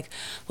about like,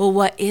 well,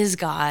 what is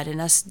God?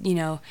 And us, you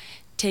know,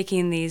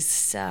 taking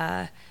these,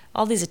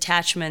 all these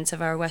attachments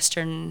of our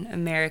Western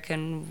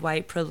American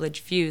white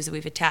privileged views that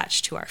we've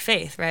attached to our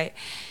faith, right?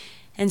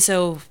 And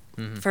so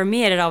for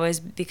me, it had always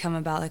become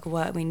about like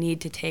what we need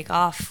to take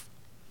off,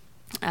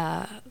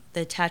 the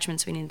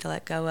attachments we need to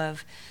let go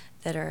of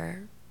that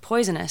are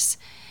poisonous.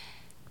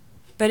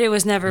 But it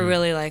was never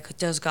really like,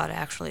 does God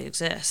actually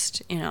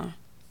exist, you know?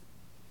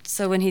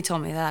 So when he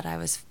told me that, I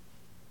was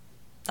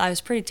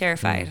pretty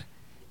terrified.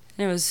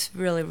 And it was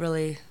really,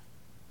 really,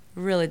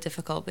 really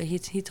difficult. But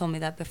he told me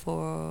that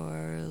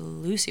before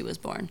Lucy was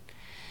born.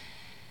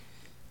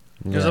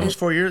 It was almost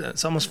 4 years.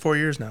 It's almost 4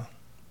 years now.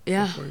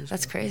 Yeah,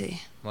 that's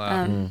crazy.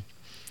 Wow.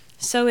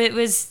 So it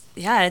was,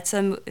 it's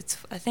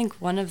I think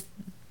one of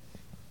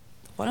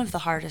the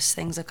hardest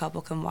things a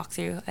couple can walk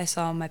through. I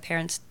saw my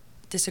parents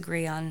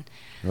disagree on.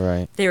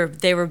 Right.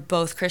 They were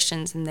both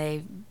Christians and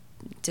they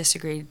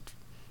disagreed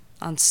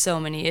on so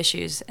many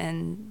issues,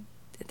 and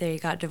they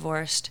got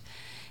divorced.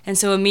 And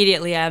so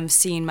immediately I'm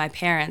seeing my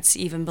parents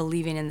even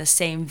believing in the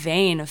same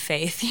vein of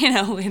faith, you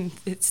know, and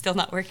it's still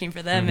not working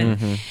for them.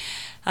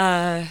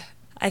 And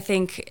I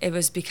think it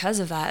was because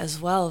of that as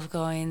well, of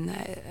going,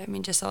 I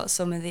mean, just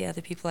some of the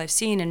other people I've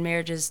seen in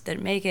marriages that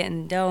make it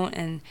and don't,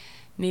 and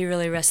me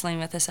really wrestling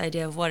with this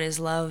idea of what is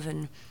love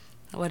and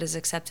what is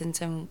acceptance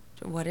and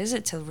what is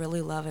it to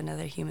really love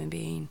another human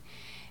being,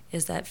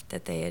 is that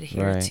they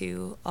adhere Right.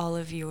 to all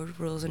of your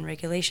rules and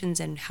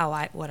regulations and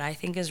what I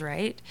think is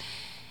right,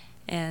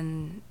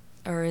 and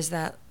or is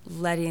that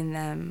letting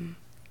them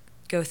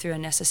go through a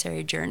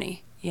necessary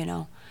journey, you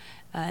know?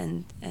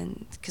 And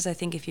because I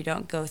think if you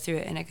don't go through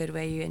it in a good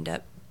way, you end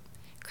up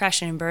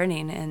crashing and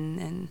burning.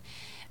 And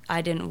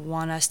I didn't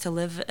want us to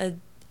live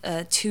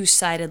a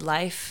two-sided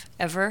life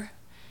ever,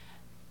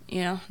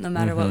 you know, no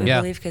matter what we Yeah.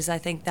 believe, because I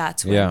think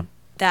that's when Yeah.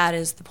 that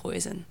is the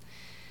poison.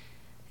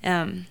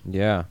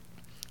 Yeah.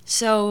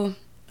 So,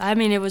 I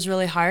mean, it was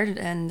really hard,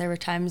 and there were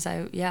times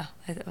I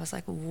was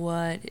like,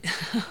 what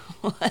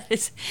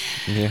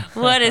Yeah.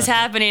 what is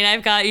happening?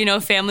 I've got, you know,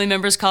 family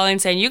members calling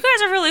saying, you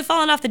guys are really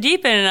falling off the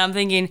deep end, and I'm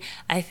thinking,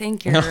 I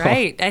think you're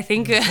right. I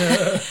think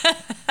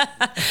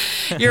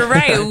you're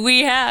right.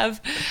 We have,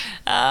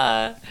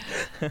 but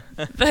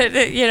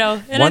you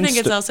know, and I think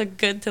it's also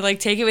good to like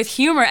take it with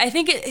humor. I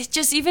think it's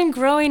just even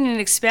growing and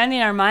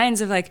expanding our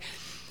minds of like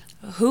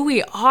who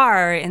we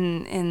are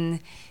and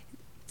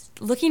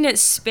looking at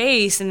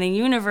space and the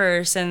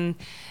universe, and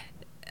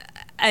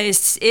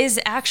is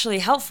actually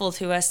helpful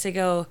to us to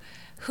go,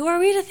 who are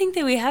we to think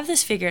that we have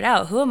this figured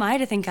out? Who am I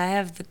to think I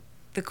have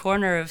the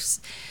corner of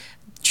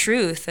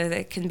truth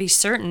that can be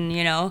certain,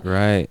 you know?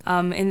 Right.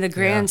 In the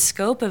grand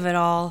scope of it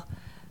all,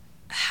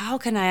 how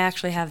can I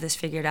actually have this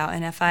figured out?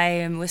 And if I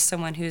am with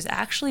someone who's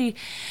actually,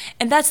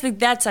 and that's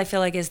I feel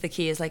like is the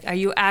key, is like, are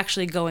you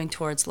actually going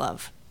towards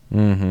love?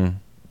 Mm-hmm.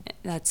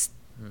 That's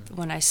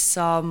when I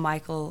saw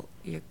Michael,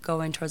 you're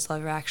going towards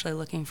love, you're actually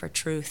looking for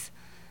truth.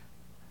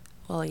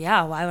 Well,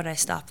 yeah, why would I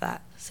stop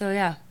that? So,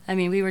 yeah, I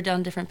mean, we were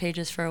down different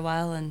pages for a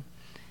while, and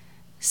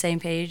same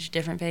page,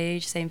 different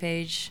page, same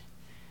page,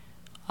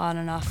 on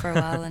and off for a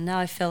while, and now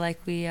I feel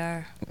like we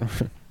are,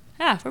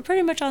 we're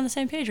pretty much on the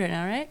same page right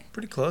now, right?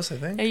 Pretty close, I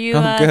think. Are you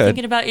good.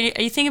 thinking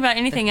about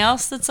anything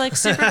else that's like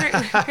super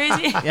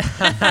crazy?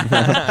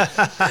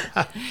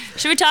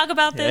 Should we talk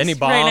about this Any right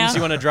bombs now?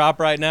 you want to drop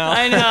right now?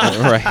 I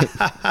know. Right.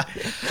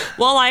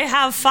 Well, I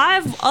have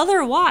 5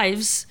 other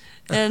wives,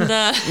 and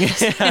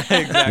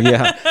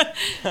Yeah.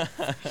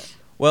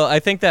 Well, I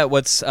think that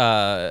what's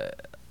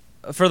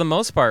for the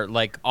most part,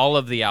 like all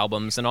of the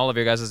albums and all of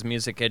your guys'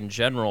 music in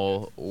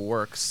general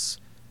works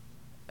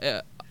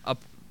a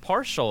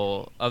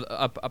partial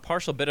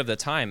bit of the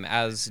time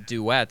as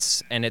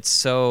duets, and it's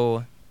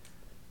so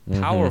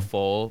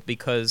powerful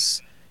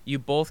because you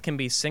both can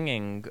be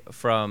singing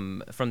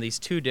from these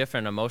two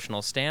different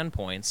emotional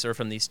standpoints, or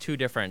from these two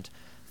different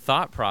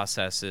thought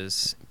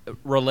processes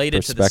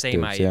related to the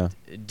same Perspectives,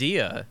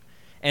 idea.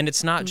 And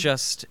it's not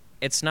just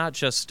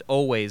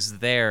always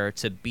there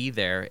to be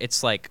there.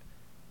 It's like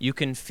you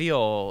can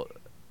feel,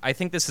 I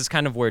think this is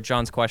kind of where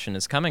John's question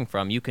is coming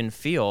from. You can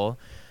feel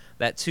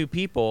that two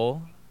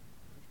people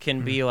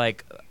can be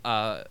like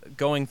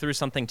going through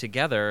something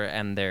together,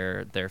 and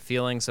their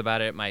feelings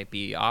about it might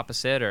be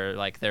opposite, or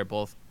like they're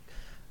both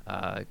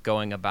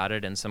going about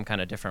it in some kind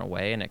of different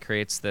way, and it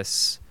creates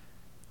this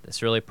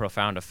really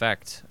profound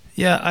effect.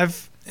 Yeah,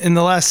 in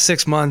the last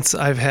 6 months,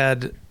 I've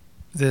had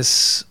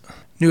this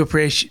new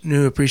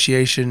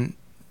appreciation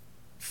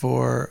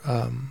for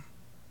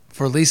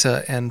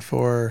Lisa, and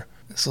for,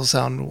 this will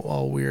sound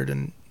all weird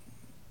and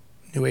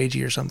new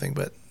agey or something,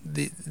 but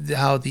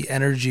how the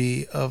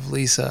energy of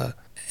Lisa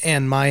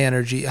and my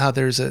energy, how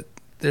there's an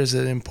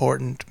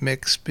important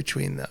mix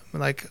between them.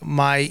 Like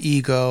my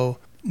ego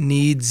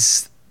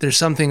there's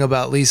something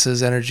about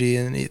Lisa's energy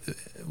and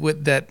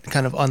that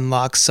kind of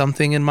unlocks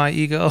something in my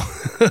ego.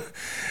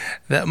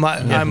 I'm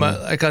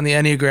like on the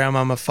Enneagram,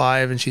 I'm a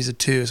 5 and she's a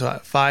 2. So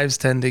 5s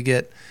tend to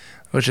get,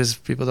 which is,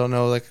 people don't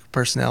know, like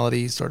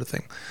personality sort of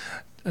thing,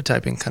 a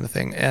typing kind of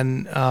thing.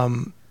 And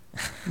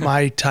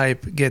my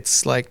type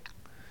gets like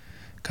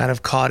kind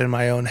of caught in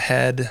my own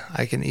head.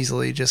 I can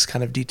easily just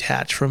kind of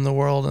detach from the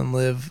world and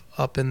live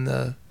up in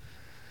the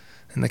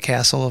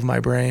castle of my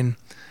brain.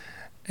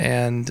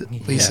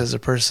 And Lisa's a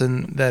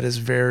person that is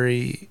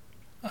very,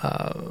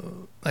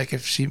 like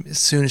as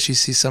soon as she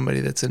sees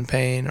somebody that's in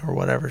pain or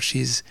whatever,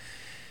 she's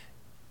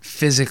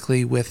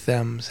physically with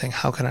them saying,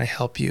 how can I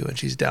help you? And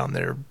she's down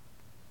there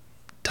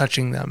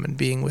touching them and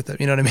being with them.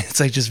 You know what I mean? It's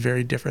like just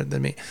very different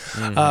than me.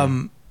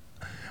 Mm-hmm.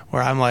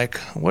 Where I'm like,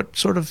 what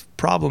sort of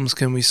problems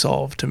can we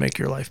solve to make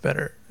your life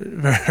better?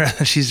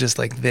 She's just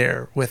like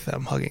there with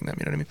them, hugging them.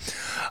 You know what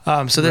I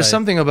mean? So there's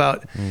something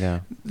about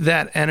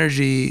that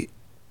energy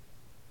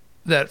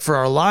that for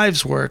our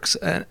lives works.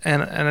 And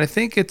I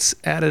think it's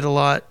added a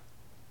lot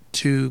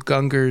to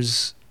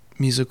Gungor's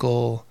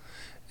musical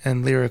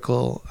and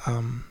lyrical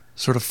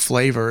sort of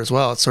flavor as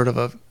well. It's sort of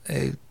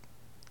an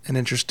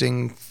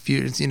interesting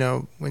fusion, you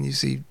know, when you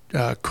see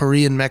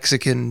Korean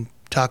Mexican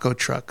taco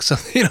truck. So,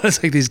 you know,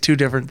 it's like these two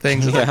different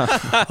things. It's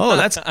like, oh,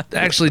 that's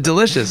actually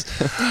delicious.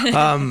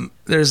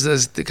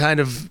 There's the kind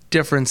of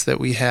difference that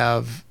we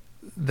have,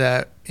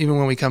 that even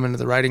when we come into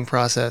the writing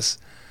process,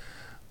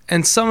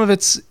 and some of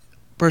it's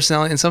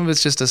personality and some of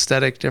it's just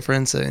aesthetic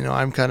difference. You know,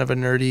 I'm kind of a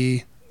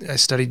nerdy. I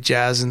studied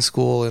jazz in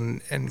school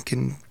and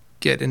can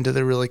get into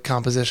the really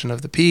composition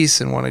of the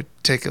piece and want to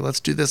take it. Let's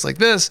do this like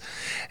this,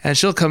 and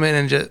she'll come in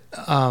and just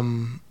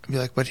be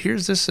like, "But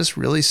here's this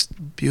really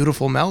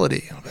beautiful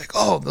melody." I'm like,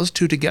 "Oh, those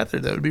two together,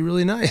 that would be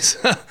really nice."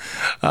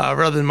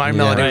 Rather than my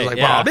melody, was like,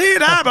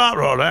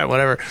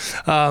 whatever.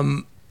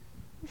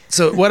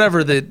 So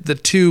whatever the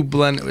two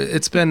blend.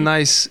 It's been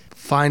nice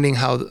finding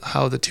how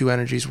the two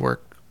energies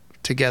work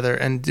together,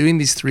 and doing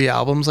these 3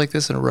 albums like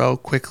this in a row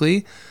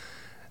quickly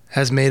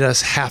has made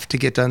us have to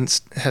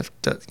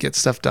get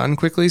stuff done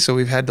quickly. So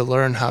we've had to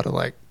learn how to,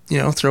 like, you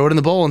know, throw it in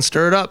the bowl and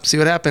stir it up, see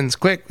what happens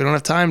quick. We don't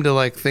have time to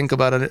like think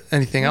about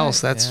anything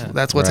else. That's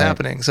what's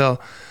happening. So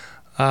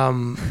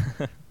I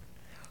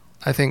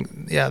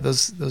think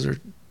those are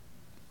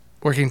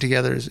working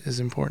together is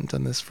important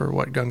on this for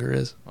what Gungor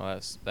is. Well,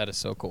 that is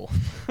so cool.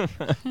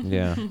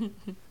 Yeah.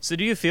 So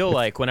do you feel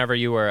like whenever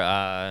you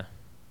were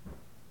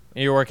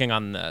you're working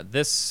on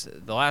the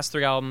last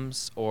 3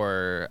 albums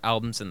or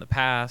albums in the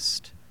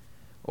past,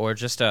 or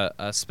just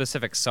a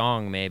specific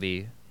song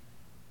maybe,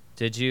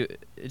 do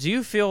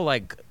you feel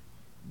like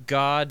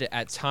God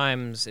at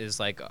times is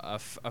like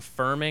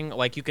affirming,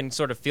 like you can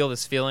sort of feel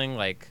this feeling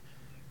like,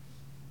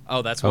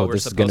 oh, that's what we're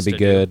supposed to do. This is going to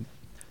be good.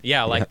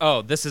 Yeah, like,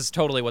 oh, this is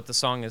totally what the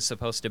song is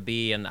supposed to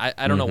be, and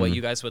I don't know what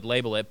you guys would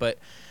label it, but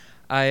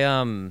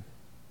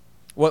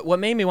what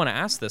made me want to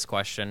ask this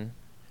question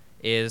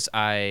is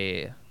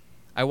I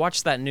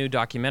watched that new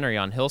documentary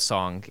on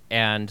Hillsong,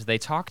 and they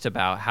talked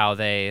about how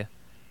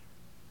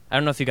I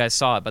don't know if you guys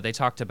saw it, but they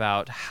talked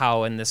about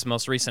how in this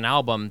most recent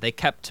album, they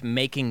kept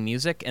making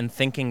music and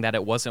thinking that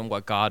it wasn't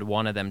what God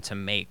wanted them to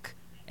make.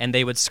 And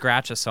they would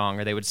scratch a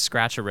song, or they would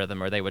scratch a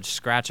rhythm, or they would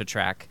scratch a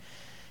track.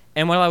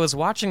 And while I was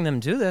watching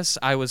them do this,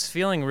 I was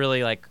feeling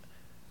really like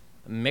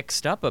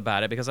mixed up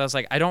about it, because I was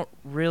like, I don't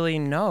really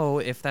know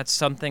if that's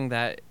something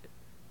that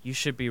you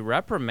should be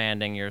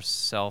reprimanding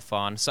yourself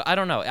on. So I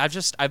don't know.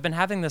 I've been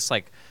having this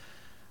like,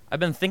 I've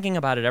been thinking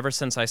about it ever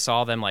since I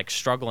saw them like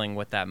struggling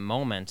with that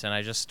moment, and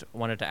I just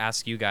wanted to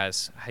ask you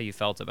guys how you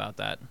felt about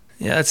that.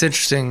 Yeah, that's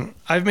interesting.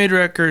 I've made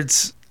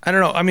records. I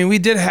don't know. I mean, we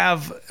did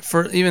have,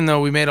 even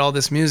though we made all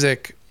this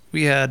music,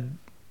 we had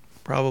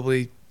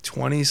probably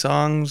 20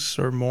 songs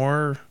or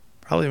more,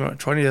 probably about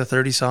 20 to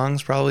 30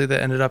 songs probably that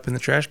ended up in the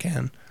trash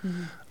can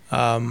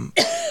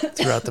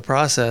throughout the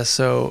process.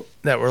 So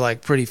that were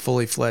like pretty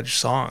fully fledged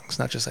songs,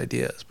 not just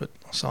ideas, but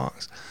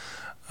songs.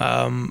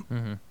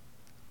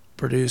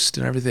 Produced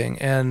and everything.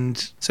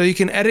 And so you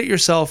can edit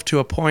yourself to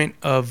a point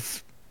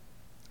of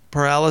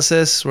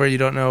paralysis where you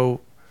don't know,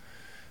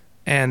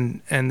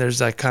 and there's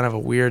like kind of a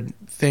weird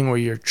thing where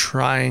you're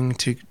trying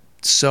to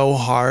so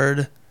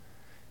hard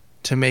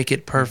to make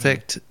it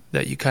perfect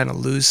that you kind of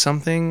lose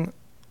something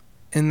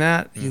in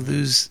that.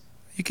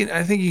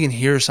 I think you can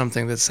hear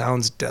something that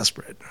sounds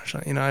desperate.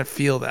 You know, I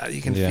feel that.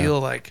 You can feel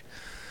like,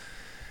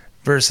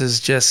 versus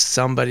just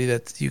somebody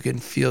that you can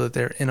feel that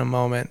they're in a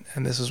moment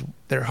and this is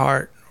their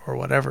heart or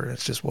whatever.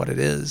 It's just what it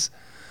is.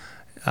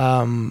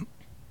 And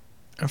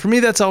for me,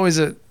 that's always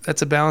a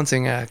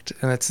balancing act,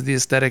 and it's the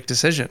aesthetic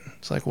decision.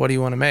 It's like, what do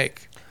you want to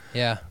make?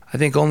 Yeah. I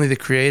think only the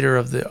creator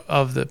of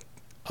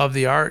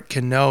the art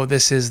can know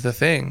this is the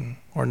thing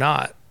or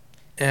not.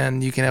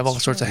 And you can have all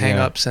sorts of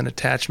hang-ups and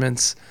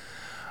attachments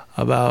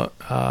about,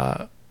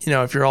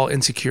 if you're all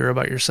insecure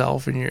about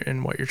yourself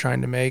and what you're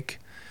trying to make,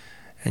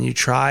 and you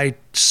try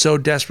so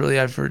desperately.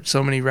 I've heard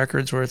so many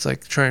records where it's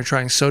like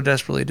trying so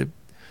desperately to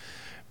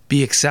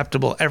be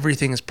acceptable.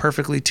 Everything is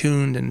perfectly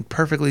tuned and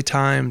perfectly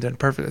timed and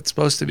perfect. It's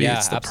supposed to be.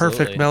 It's the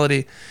perfect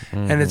melody,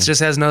 and it just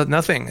has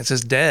nothing. It's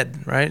just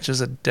dead, right? It's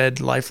just a dead,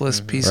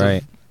 lifeless piece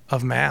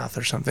of math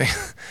or something.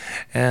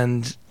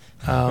 And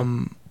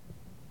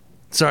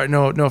sorry,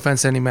 no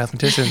offense to any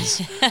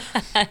mathematicians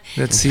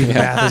that see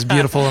math as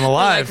beautiful and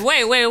alive.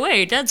 Like,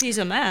 wait, Dad sees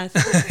a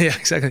math. Yeah,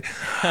 exactly.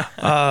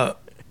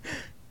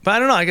 But I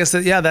don't know. I guess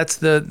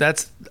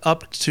that's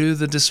up to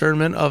the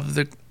discernment of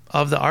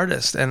the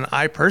artist. And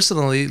I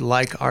personally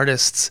like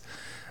artists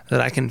that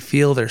I can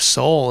feel their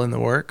soul in the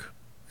work.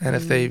 And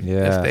if they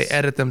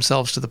edit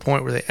themselves to the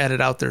point where they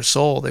edit out their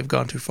soul, they've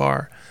gone too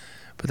far.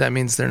 But that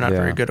means they're not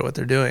very good at what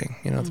they're doing.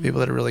 You know, the people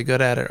that are really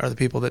good at it are the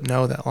people that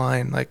know that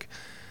line. Like,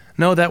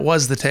 no, that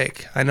was the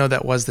take. I know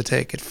that was the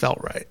take. It felt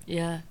right.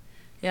 Yeah.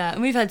 And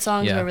we've had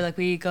songs where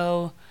we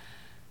go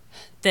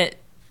that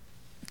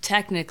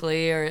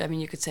technically, or I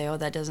mean, you could say, oh,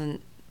 the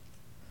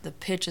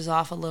pitch is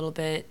off a little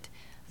bit.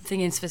 I'm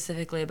thinking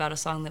specifically about a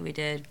song that we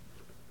did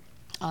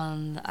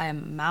on the I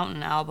Am a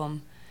Mountain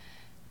album,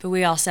 but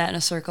we all sat in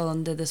a circle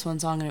and did this one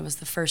song, and it was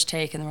the first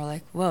take, and we're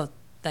like, whoa,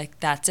 like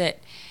that's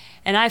it.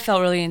 And I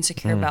felt really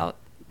insecure about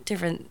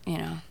different,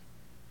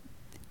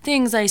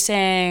 things I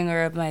sang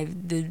or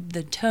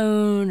the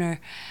tone or.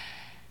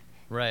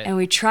 Right. And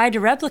we tried to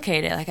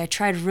replicate it. Like I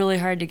tried really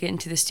hard to get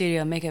into the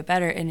studio and make it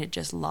better, and it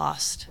just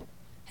lost.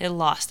 It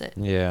lost it.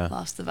 Yeah.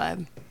 Lost the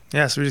vibe.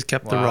 Yeah, so we just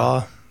kept the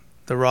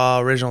raw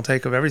original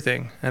take of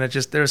everything. And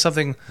there was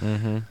something,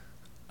 and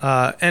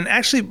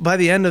actually by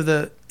the end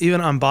of even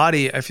on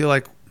Body, I feel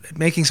like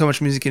making so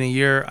much music in a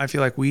year, I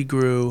feel like we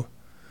grew,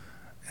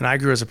 and I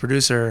grew as a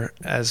producer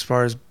as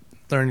far as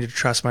learning to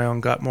trust my own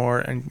gut more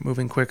and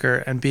moving quicker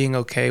and being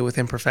okay with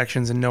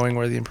imperfections and knowing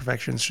where the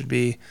imperfections should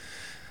be.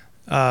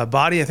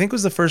 Body, I think,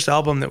 was the first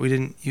album that we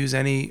didn't use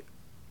any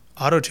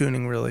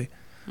auto-tuning really,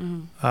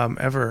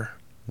 ever.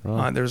 Oh.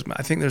 I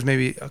think there's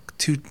maybe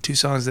two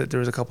songs that there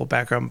was a couple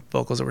background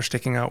vocals that were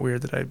sticking out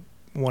weird that I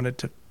wanted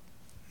to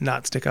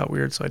not stick out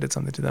weird, so I did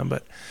something to them.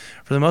 But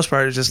for the most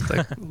part, it's just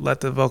like let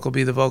the vocal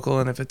be the vocal,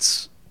 and if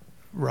it's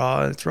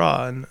raw, it's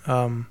raw. And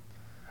I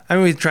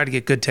mean, we tried to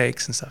get good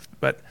takes and stuff,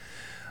 but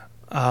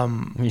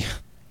Yeah.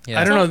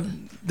 I don't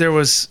know.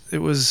 It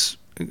was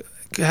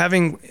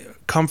having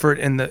comfort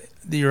in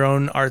your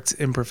own art's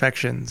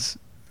imperfections.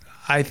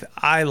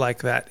 I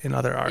like that in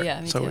other art.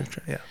 Yeah, me so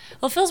too. yeah.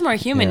 Well, it feels more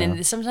human, Yeah.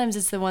 and sometimes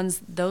it's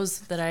those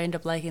that I end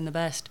up liking the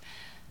best.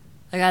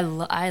 Like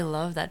I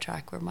love that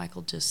track where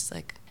Michael just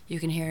like you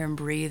can hear him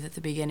breathe at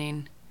the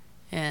beginning,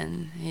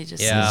 and it's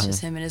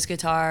just him and his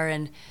guitar,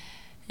 and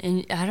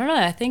I don't know.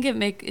 I think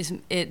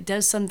it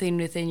does something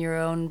within your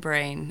own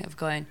brain of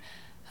going,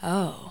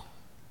 oh,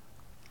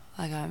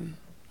 like I'm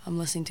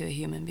listening to a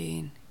human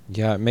being.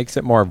 Yeah, it makes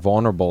it more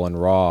vulnerable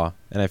and raw,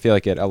 and I feel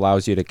like it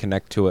allows you to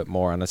connect to it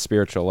more on a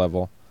spiritual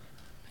level.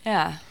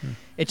 Yeah.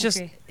 It just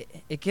agree.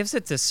 it gives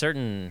it this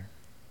certain.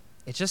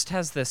 It just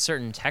has this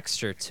certain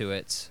texture to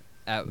it.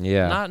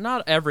 Yeah.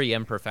 Not every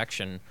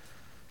imperfection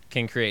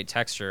can create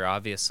texture,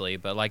 obviously,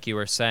 but like you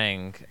were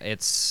saying,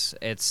 it's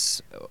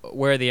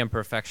where the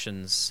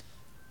imperfections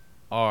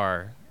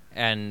are,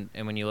 and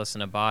when you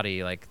listen to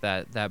Body, like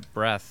that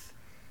breath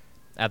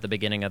at the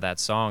beginning of that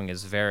song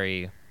is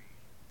very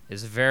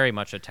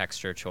much a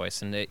texture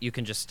choice, and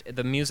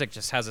the music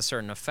just has a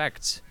certain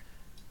effect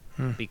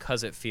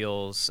because it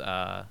feels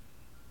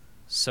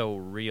so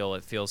real.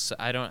 It feels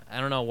I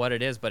don't know what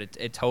it is, but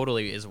it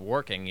totally is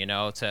working,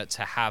 to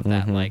have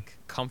that like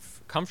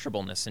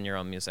comfortableness in your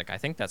own music. I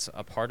think that's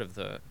a part of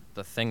the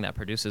thing that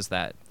produces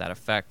that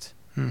effect.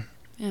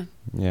 Yeah.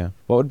 Yeah.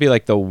 What would be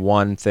like the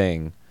one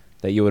thing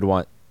that you would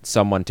want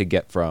someone to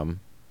get from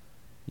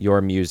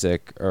your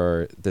music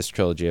or this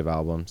trilogy of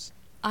albums?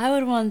 I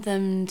would want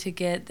them to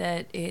get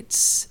that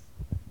it's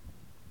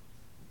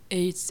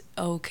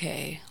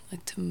okay,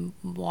 like to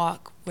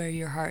walk where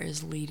your heart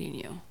is leading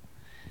you.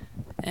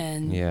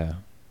 And Yeah.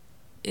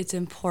 it's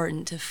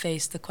important to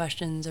face the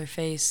questions or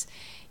face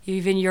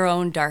even your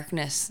own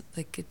darkness.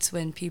 Like it's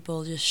when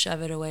people just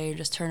shove it away or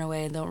just turn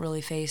away and don't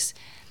really face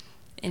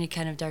any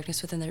kind of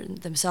darkness within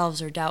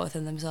themselves or doubt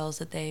within themselves,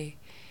 that they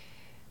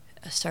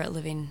start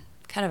living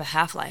kind of a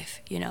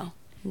half-life, and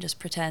just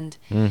pretend.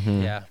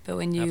 Mm-hmm. Yeah. But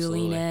when you Absolutely.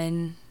 lean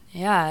in,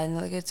 and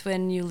like it's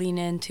when you lean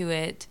into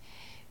it,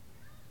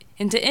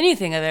 into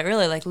anything of it,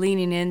 really, like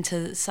leaning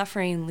into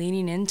suffering,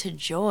 leaning into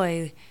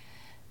joy,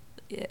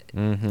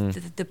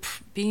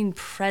 being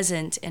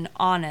present and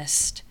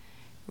honest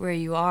where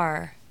you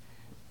are.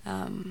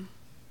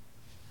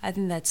 I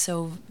think that's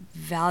so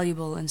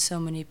valuable, and so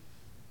many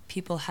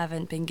people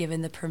haven't been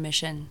given the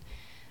permission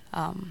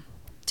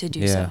to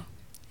do so.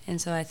 And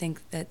so I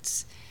think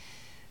that's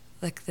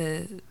like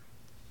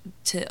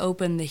to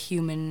open the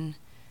human.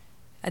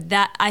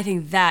 I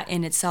think that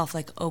in itself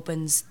like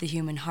opens the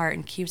human heart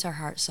and keeps our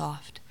heart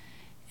soft.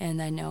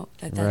 And I know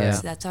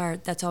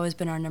that's always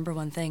been our number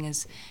one thing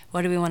is,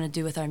 what do we want to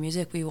do with our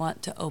music? We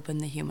want to open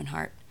the human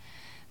heart.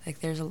 Like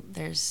there's a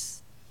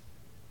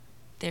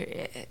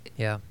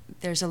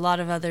lot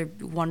of other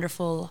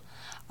wonderful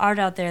art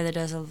out there that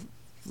does a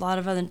lot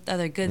of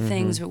other good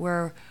things, but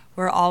we're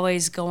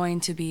always going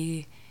to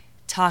be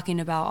talking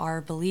about our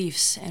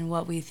beliefs and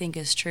what we think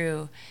is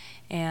true.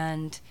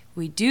 And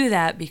we do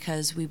that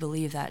because we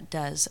believe that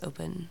does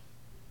open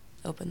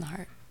the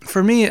heart.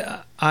 For me,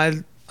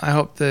 I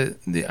hope that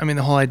the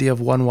whole idea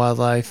of One Wild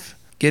Life,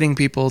 getting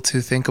people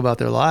to think about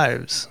their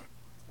lives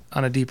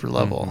on a deeper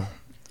level,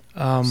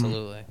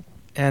 Absolutely.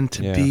 and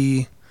to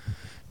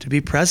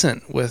be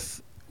present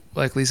with,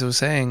 like Lisa was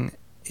saying,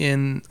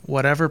 in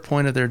whatever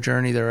point of their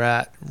journey they're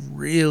at,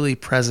 really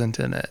present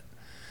in it.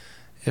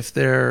 If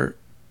they're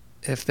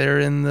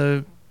in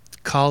the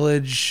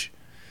college,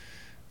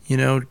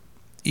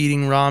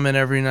 eating ramen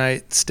every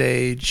night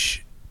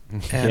stage,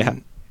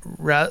 and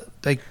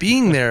like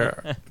being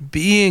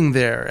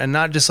there, and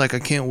not just like, I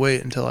can't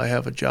wait until I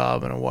have a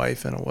job and a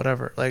wife and a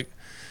whatever. Like,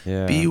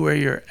 be where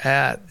you're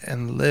at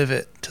and live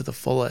it to the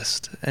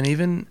fullest. And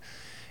even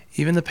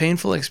the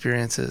painful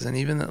experiences, and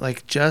even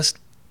like just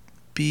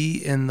be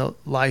in the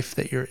life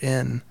that you're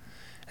in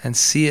and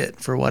see it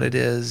for what it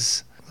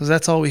is. Because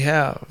that's all we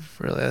have,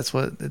 really. That's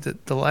what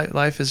the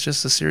life is,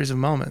 just a series of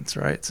moments,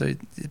 right? So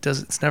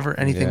it's never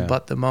anything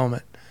but the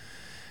moment.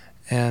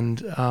 And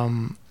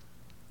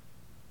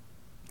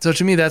so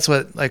to me, that's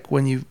what, like,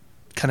 when you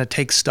kind of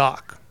take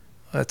stock,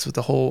 that's what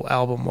the whole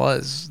album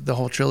was. The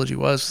whole trilogy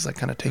was like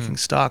kind of taking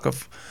stock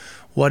of,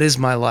 what is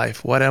my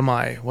life? What am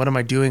I? What am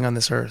I doing on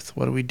this earth?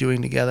 What are we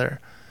doing together?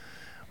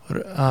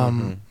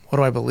 What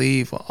do I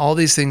believe? All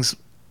these things,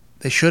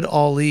 they should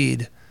all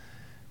lead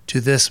to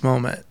this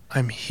moment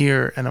I'm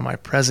here and am I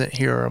present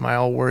here, or am I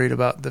all worried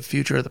about the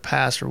future or the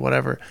past or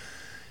whatever?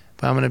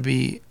 But I'm going to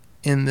be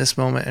in this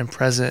moment and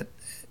present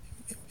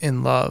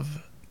in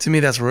love. To me,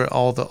 that's where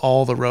all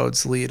the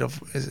roads lead,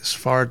 of as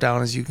far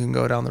down as you can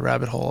go down the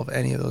rabbit hole of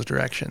any of those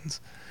directions.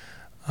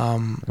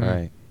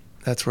 Right.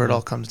 That's where it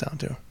all comes down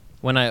to.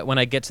 When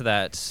I get to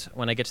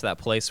that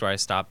place where I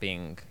stop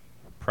being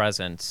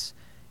present,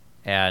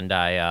 and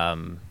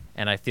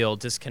I feel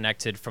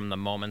disconnected from the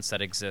moments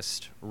that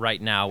exist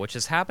right now, which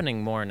is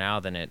happening more now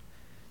than it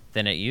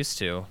used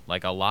to,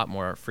 like a lot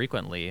more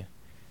frequently.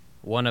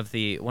 One of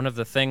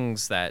the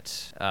things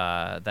that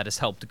has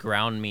helped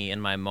ground me in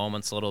my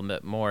moments a little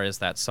bit more is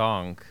that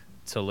song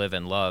 "To Live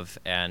in Love,"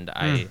 and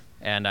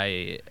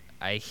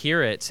I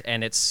hear it,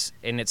 and it's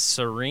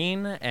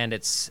serene, and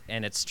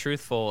it's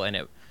truthful, and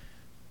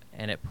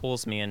it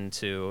pulls me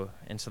into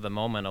the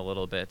moment a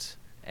little bit.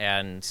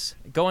 And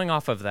going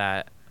off of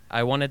that,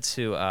 I wanted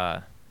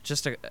to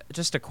just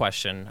a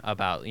question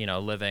about, you know,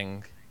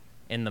 living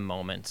in the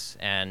moment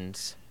and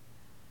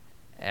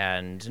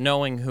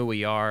knowing who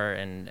we are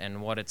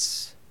and what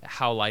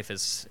how life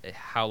is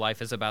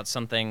about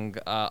something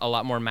a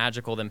lot more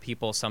magical than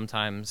people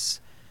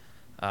sometimes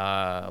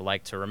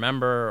like to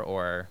remember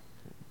or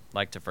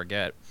like to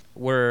forget.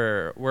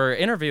 We're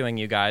interviewing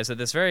you guys at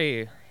this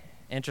very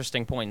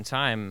interesting point in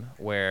time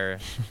where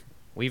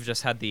we've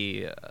just had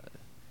the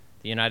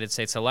United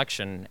States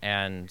election,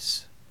 and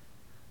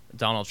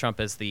Donald Trump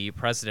is the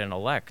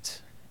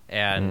president-elect,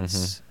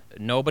 and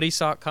nobody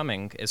saw it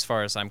coming as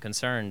far as I'm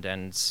concerned,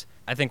 and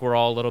I think we're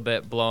all a little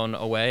bit blown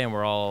away, and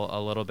we're all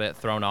a little bit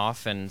thrown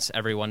off, and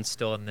everyone's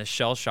still in this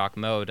shell shock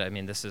mode. I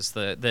mean, this is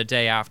the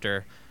day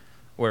after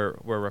we're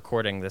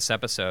recording this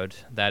episode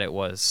that it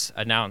was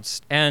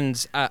announced,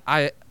 and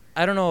I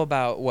don't know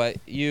about what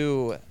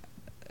you,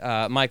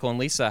 Michael and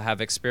Lisa,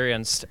 have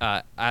experienced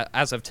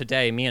as of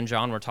today. Me and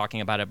John were talking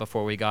about it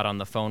before we got on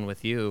the phone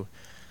with you.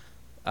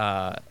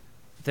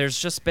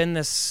 There's been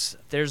this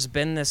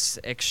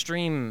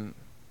extreme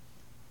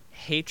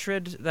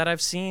hatred that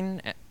I've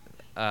seen,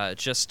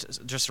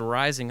 just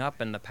rising up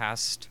in the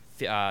past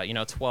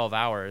 12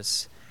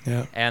 hours.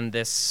 Yeah. And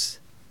this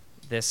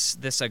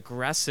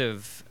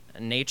aggressive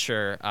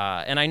nature,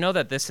 and I know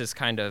that this is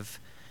kind of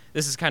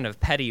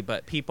petty,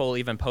 but people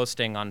even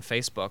posting on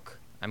Facebook,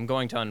 "I'm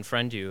going to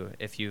unfriend you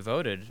if you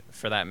voted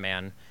for that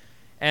man,"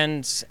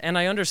 and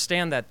I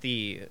understand that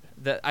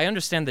I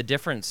understand the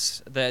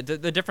difference,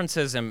 the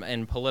differences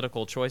in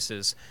political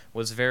choices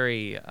was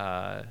very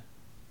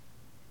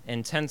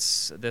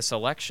intense this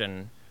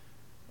election,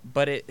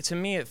 but to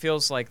me it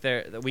feels like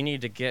that we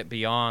need to get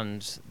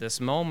beyond this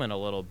moment a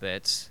little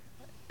bit,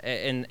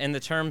 in the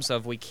terms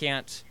of we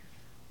can't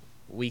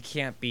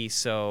be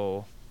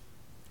so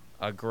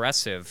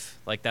aggressive.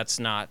 Like that's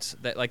not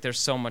that, like there's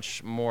so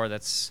much more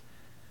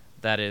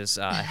that is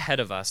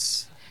ahead of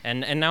us,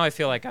 and now I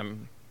feel like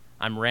I'm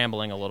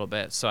rambling a little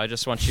bit, so I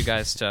just want you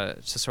guys to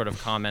sort of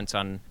comment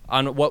on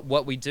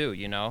what we do,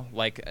 you know?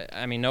 Like,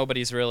 I mean,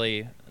 nobody's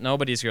really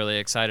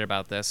excited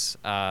about this,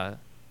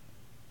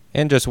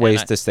 and just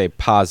ways to stay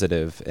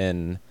positive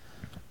in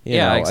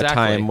exactly. a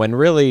time when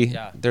really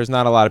there's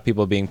not a lot of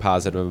people being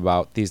positive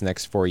about these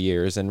next 4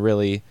 years, and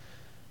really,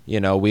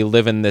 we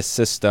live in this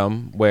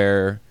system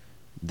where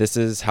this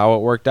is how it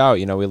worked out.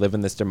 We live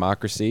in this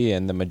democracy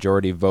and the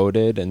majority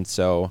voted. And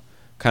so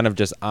kind of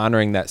just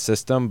honoring that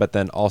system, but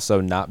then also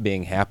not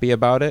being happy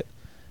about it.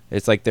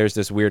 It's like there's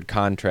this weird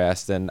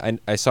contrast. And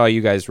I saw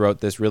you guys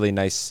wrote this really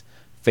nice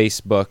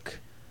Facebook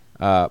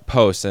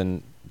post,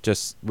 and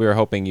just we were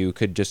hoping you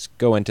could just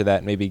go into that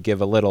and maybe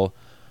give a little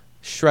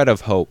shred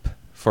of hope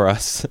for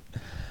us.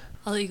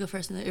 I'll let you go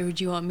first, or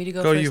do you want me to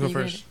go Go first? You go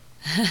first.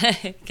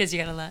 Because you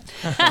got a lot.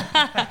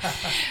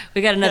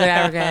 We got another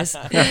hour, guys.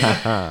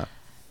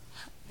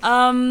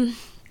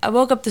 I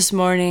woke up this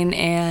morning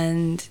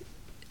and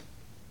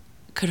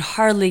could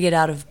hardly get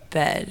out of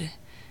bed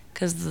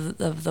because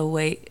of the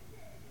weight,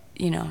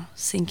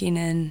 sinking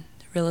in,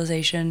 the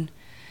realization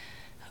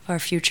of our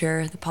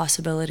future, the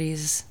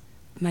possibilities.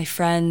 My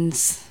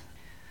friends,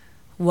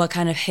 what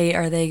kind of hate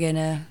are they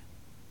gonna,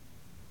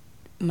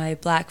 my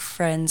black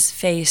friends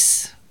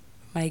face,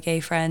 my gay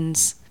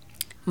friends,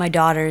 my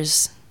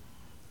daughters,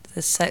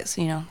 this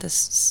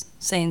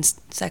saying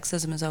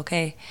sexism is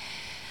okay.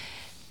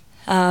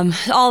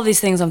 All of these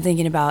things I'm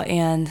thinking about,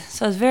 and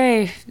so it's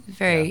very,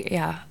 very,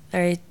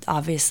 very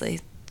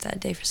obviously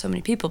that day for so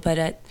many people.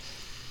 But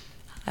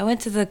I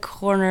went to the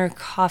corner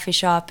coffee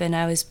shop and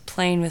I was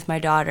playing with my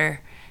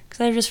daughter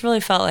because I just really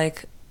felt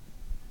like,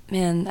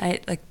 man, I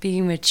like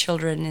being with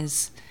children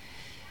is.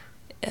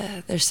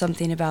 There's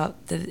something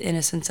about the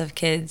innocence of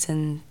kids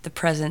and the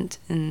present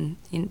and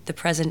the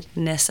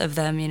presentness of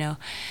them,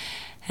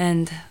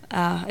 And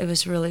it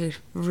was really,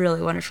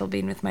 really wonderful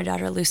being with my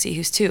daughter Lucy,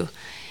 who's 2.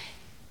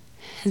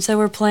 And so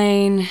we're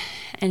playing,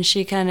 and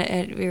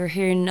we were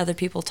hearing other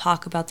people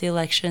talk about the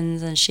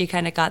elections, and she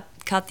kind of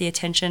caught the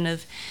attention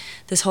of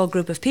this whole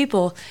group of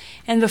people.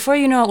 And before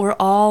you know it, we're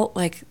all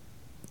like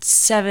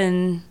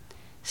seven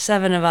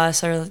of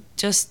us are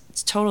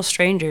just total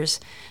strangers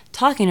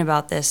talking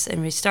about this,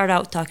 and we start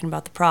out talking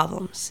about the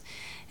problems,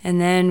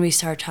 and then we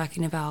start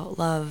talking about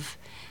love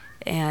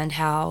and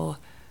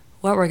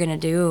what we're going to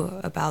do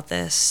about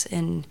this,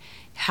 and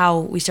how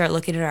we start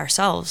looking at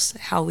ourselves,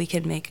 how we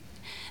can make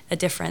a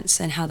difference,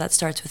 and how that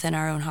starts within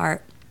our own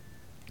heart.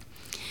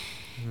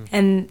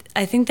 And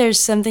I think there's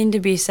something to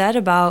be said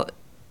about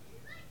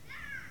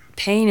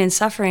pain and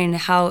suffering,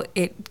 how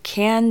it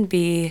can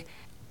be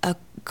a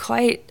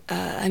quite,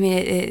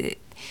 I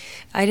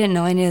didn't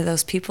know any of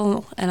those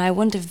people, and I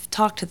wouldn't have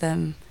talked to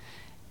them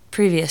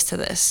previous to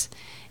this,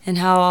 and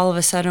how all of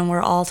a sudden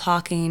we're all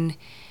talking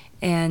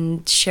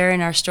and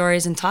sharing our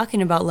stories and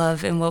talking about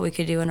love and what we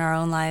could do in our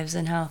own lives,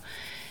 and how,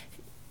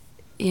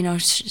 we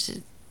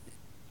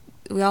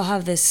all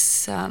have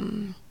this,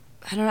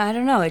 I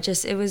don't know. It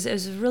was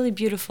a really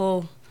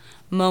beautiful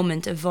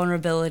moment of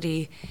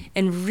vulnerability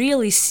and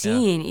really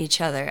seeing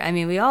each other. I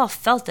mean, we all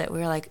felt it. We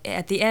were like,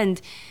 at the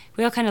end,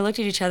 we all kind of looked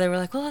at each other. We're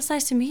like, well, it's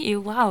nice to meet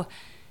you. Wow.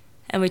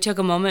 And we took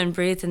a moment and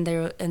breathed,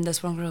 and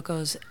this one girl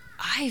goes,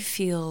 I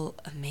feel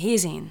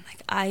amazing.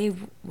 Like, I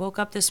woke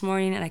up this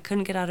morning and I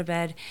couldn't get out of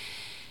bed.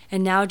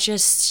 And now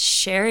just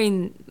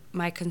sharing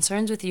my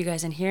concerns with you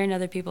guys and hearing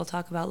other people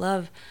talk about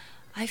love,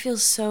 I feel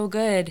so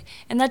good.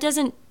 And that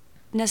doesn't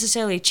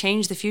necessarily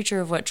change the future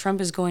of what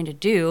Trump is going to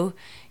do.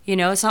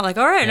 It's not like,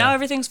 all right, now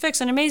everything's fixed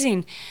and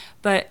amazing.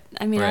 But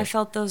I mean, I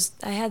felt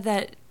I had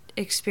that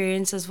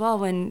experience as well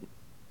when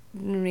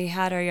we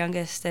had our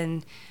youngest,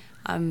 and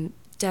I'm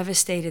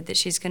devastated that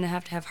she's going to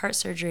have heart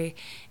surgery.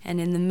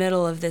 And in the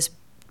middle of this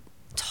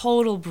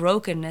total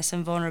brokenness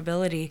and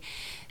vulnerability,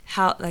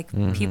 how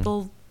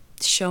people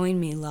showing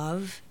me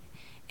love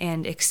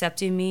and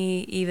accepting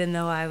me, even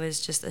though I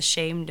was just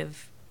ashamed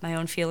of my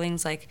own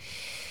feelings, like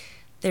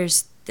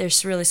there's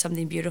really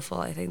something beautiful,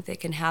 I think, that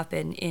can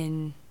happen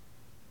in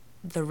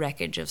the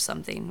wreckage of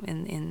something,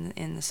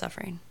 in the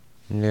suffering.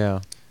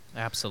 Yeah,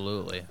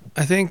 absolutely.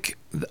 I think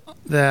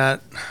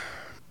that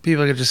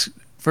people could just,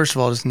 first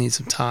of all, just need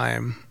some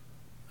time.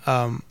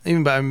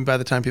 Even by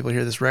the time people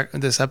hear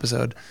this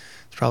episode,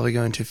 it's probably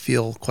going to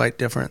feel quite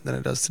different than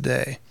it does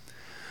today.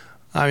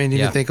 I mean, you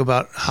can think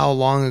about how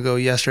long ago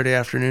yesterday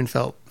afternoon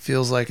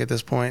feels like at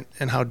this point,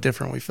 and how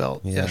different we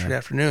felt yesterday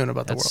afternoon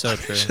about the world. That's so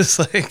true. It's just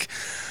like,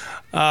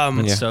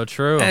 it's so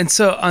true. And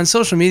so on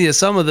social media,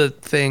 some of the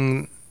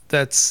thing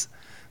that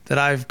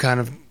I've kind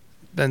of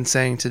been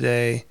saying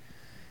today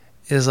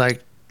is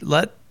like,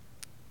 let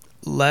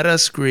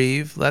us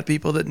grieve, let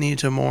people that need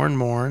to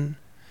mourn.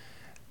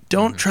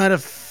 Don't try to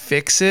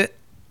fix it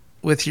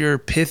with your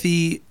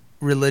pithy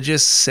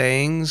religious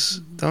sayings.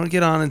 Don't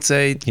get on and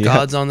say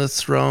God's on the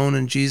throne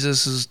and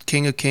Jesus is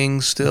King of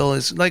Kings still.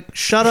 It's like,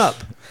 shut up.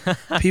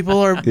 People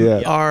are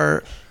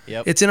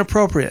it's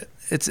inappropriate.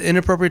 It's an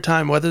inappropriate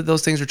time, whether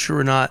those things are true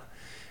or not.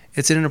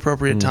 It's an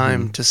inappropriate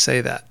time to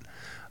say that.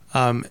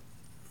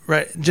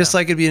 Right? Just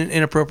like it'd be an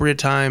inappropriate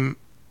time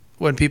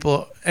when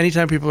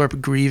anytime people are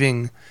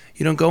grieving,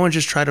 you don't go and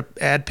just try to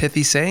add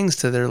pithy sayings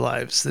to their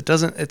lives.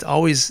 It's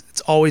always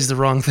the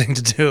wrong thing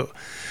to do.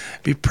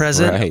 Be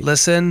present,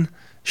 listen,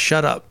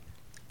 shut up.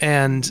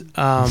 And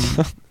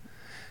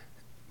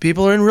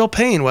people are in real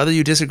pain, whether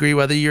you disagree,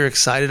 whether you're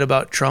excited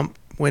about Trump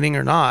winning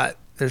or not.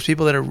 There's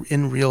people that are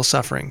in real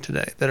suffering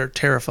today that are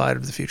terrified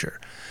of the future.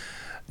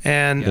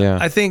 And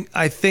I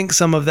think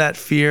some of that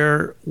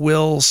fear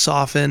will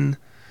soften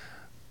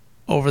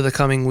over the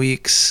coming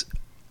weeks.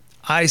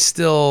 I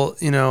still,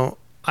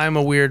 I'm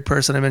a weird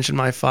person. I mentioned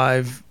my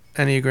 5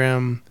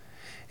 Enneagram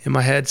in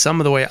my head. Some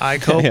of the way I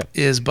cope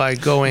is by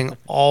going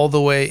all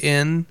the way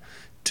in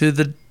to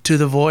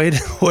the void,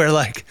 where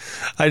like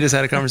I just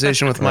had a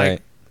conversation with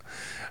Mike,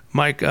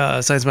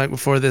 Science Mike,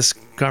 before this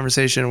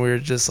conversation. We were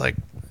just like,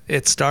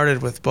 it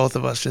started with both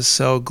of us just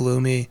so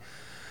gloomy.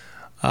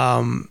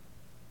 Because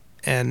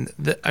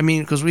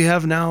we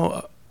have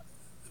now,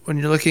 when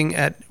you're looking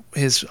at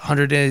his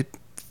 100-day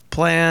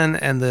plan,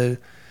 and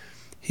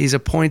he's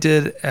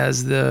appointed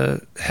as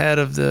the head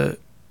of is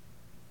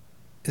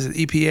it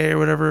EPA or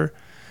whatever,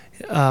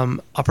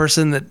 a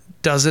person that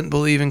doesn't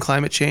believe in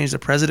climate change. The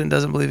president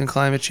doesn't believe in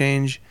climate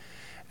change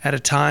at a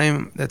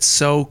time that's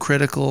so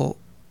critical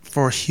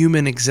for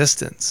human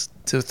existence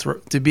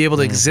to be able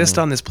to exist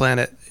on this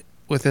planet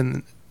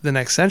within the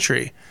next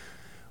century.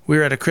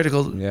 We're at a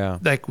critical,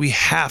 like we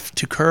have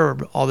to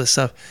curb all this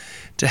stuff.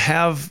 To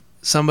have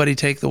somebody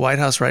take the White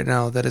House right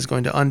now that is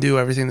going to undo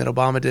everything that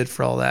Obama did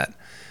for all that,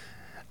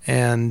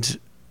 and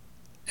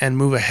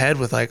move ahead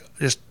with like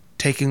just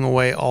taking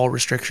away all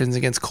restrictions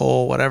against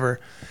coal, whatever.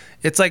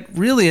 It's like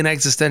really an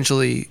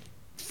existentially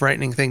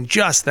frightening thing.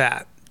 Just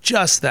that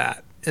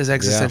is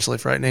existentially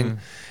frightening,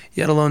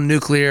 yet alone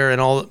nuclear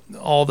and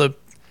all the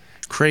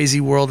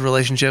crazy world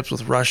relationships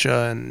with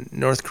Russia, and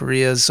North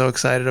Korea is so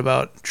excited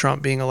about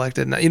Trump being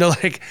elected.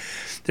 Like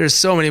there's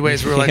so many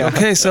ways we're like,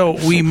 okay, so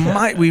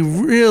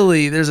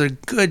there's a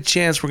good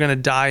chance we're going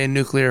to die in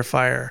nuclear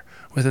fire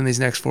within these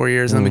next 4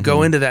 years. And then we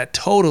go into that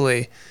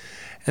totally.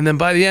 And then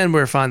by the end,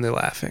 we're finally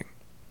laughing.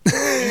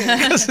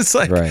 Because it's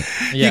like,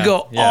 you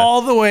go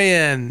all the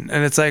way in,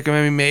 and it's like,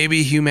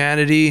 maybe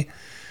humanity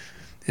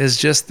is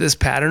just this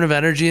pattern of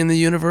energy in the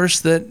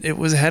universe that it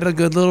was had a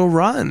good little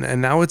run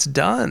and now it's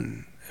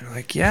done. And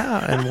like,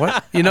 yeah, and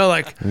what,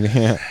 like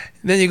Yeah.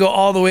 then you go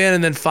all the way in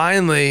and then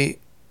finally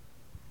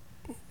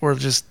we're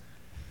just,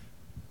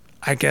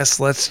 I guess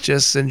let's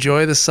just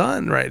enjoy the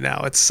sun right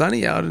now. It's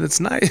sunny out and it's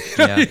nice.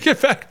 Yeah. You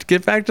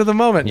get back to the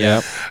moment.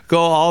 Yep. Go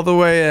all the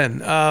way in.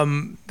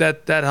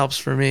 That helps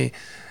for me.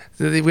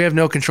 We have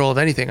no control of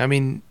anything. I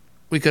mean,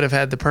 we could have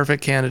had the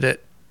perfect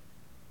candidate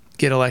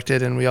get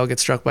elected and we all get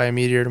struck by a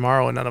meteor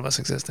tomorrow and none of us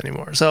exist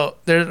anymore. So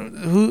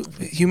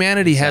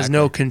humanity has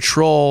no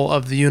control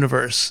of the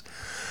universe.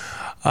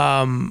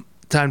 Time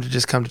to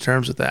just come to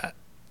terms with that.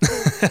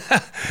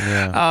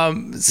 Yeah.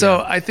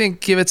 I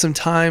think give it some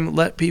time,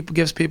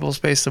 gives people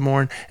space to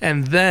mourn.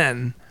 And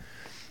then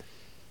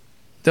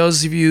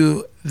those of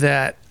you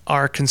that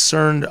are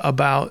concerned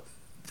about,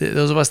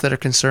 those of us that are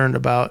concerned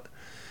about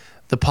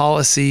the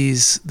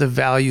policies, the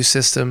value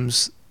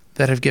systems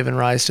that have given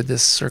rise to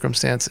this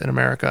circumstance in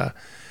America,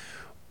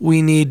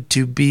 we need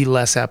to be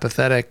less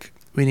apathetic.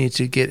 We need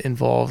to get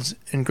involved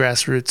in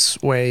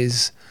grassroots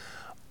ways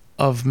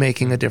of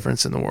making a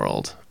difference in the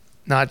world,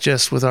 not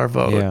just with our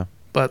vote, Yeah.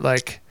 but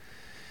like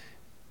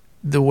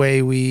the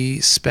way we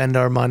spend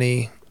our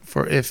money.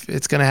 For if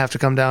it's going to have to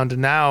come down to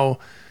now,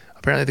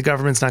 apparently the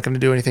government's not going to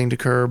do anything to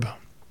curb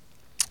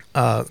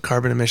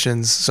carbon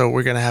emissions, so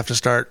we're going to have to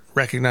start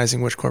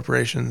recognizing which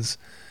corporations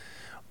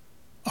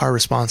are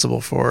responsible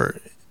for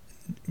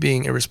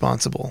being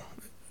irresponsible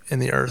in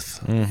the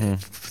earth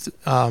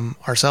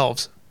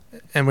ourselves,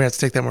 and we have to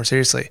take that more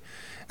seriously.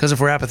 Because if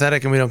we're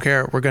apathetic and we don't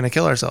care, we're going to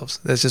kill ourselves.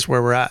 That's just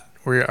where we're at.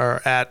 We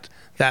are at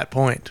that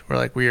point. We're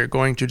like, we are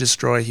going to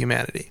destroy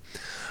humanity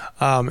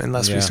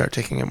unless we start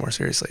taking it more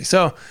seriously.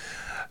 So,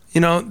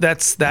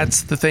 that's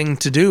the thing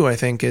to do, I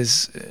think,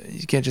 is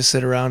you can't just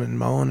sit around and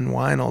moan and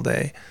whine all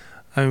day.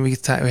 I mean, we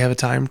have a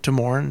time to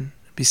mourn,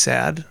 be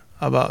sad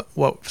about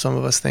what some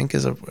of us think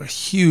is a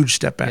huge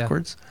step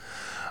backwards.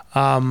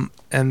 And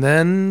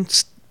then,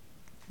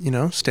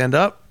 stand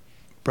up,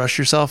 brush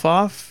yourself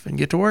off, and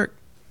get to work.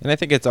 And I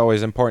think it's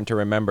always important to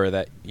remember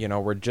that,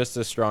 we're just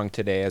as strong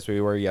today as we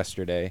were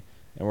yesterday,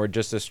 and we're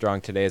just as strong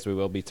today as we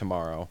will be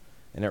tomorrow.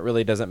 And it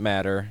really doesn't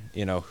matter,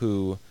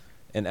 who,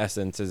 in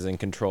essence, is in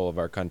control of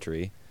our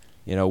country.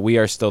 We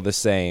are still the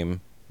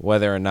same,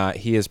 whether or not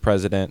he is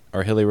president,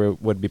 or Hillary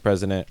would be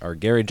president, or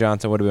Gary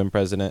Johnson would have been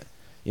president.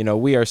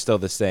 We are still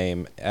the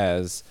same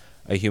as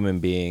a human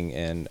being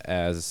and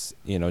as,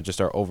 just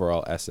our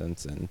overall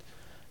essence. And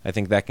I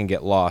think that can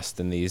get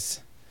lost in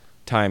these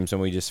times when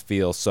we just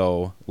feel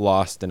so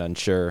lost and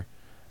unsure.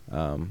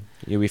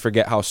 We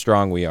forget how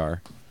strong we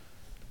are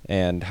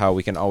and how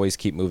we can always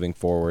keep moving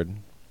forward.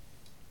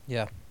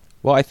 Yeah.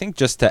 Well, I think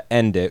just to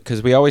end it,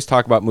 because we always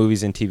talk about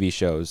movies and TV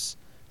shows,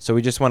 so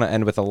we just want to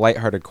end with a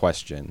lighthearted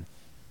question.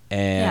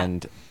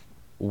 And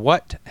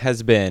what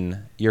has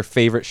been your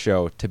favorite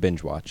show to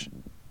binge watch?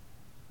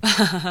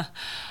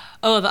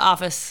 Oh, The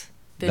Office.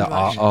 Binge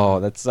watch. Oh,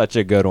 that's such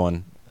a good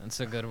one. That's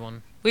a good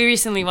one. We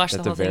recently watched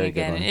That's the a whole thing very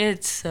good again. one.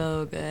 It's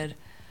so good.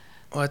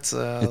 Let's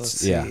It's-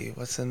 see. yeah.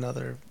 What's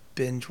another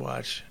binge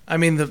watch? I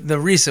mean, the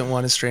recent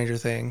one is Stranger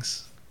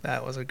Things.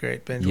 That was a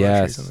great binge watch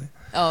Yes. recently.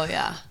 Oh,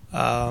 yeah.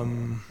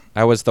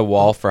 I was the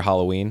wall for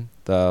Halloween,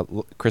 the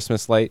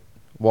Christmas light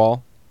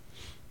wall.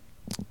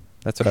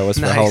 That's what I was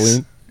for Nice.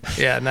 Halloween.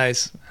 Yeah,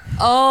 nice.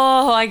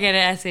 Oh, I get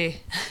it. I see.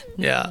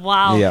 Yeah.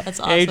 Wow. Yeah. That's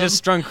awesome. Yeah, he just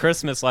strung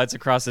Christmas lights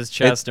across his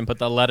chest and put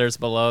the letters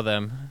below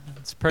them.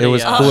 It's pretty. It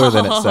was cooler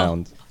than it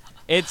sounds.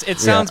 It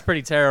sounds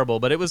pretty terrible,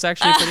 but it was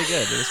actually pretty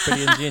good. It was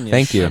pretty ingenious.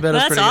 Thank you. I bet it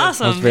was That's pretty good.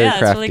 awesome. That was very Yeah,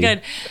 it's really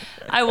crafty.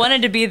 good. I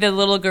wanted to be the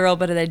little girl,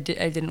 but I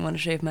didn't want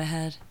to shave my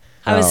head.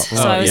 I was Oh.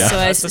 so I was yeah. so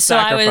I That's a so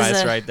I was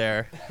sacrifice right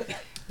there.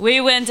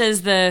 we went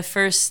as the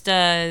first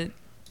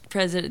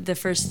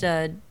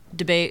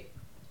debate.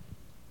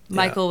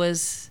 Michael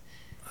was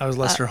I was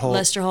Lester Holt.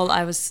 Lester Holt.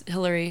 I was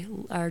Hillary.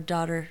 Our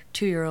daughter,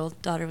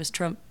 2-year-old daughter, was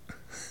Trump,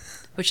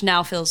 which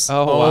now feels.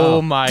 Oh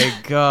wow. my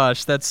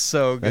gosh, that's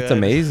so good. That's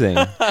amazing.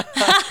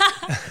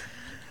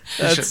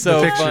 That's The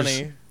so pictures-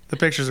 funny. The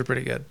pictures are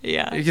pretty good.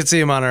 Yeah. You can see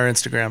them on our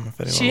Instagram. If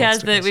anyone She wants has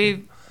to the go see.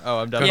 we. Oh,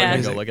 I'm definitely Yeah.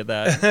 gonna go look at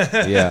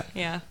that. Yeah.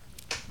 Yeah,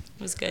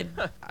 it was good.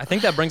 I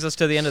think that brings us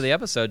to the end of the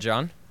episode,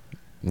 John.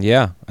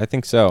 Yeah, I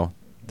think so.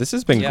 This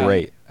has been Yeah.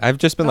 great. I've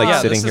just been Oh. like Yeah,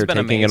 this sitting has here been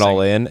taking it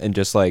all in and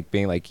just like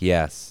being like,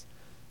 yes,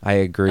 I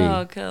agree.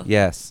 Oh, cool.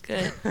 Yes.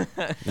 Good.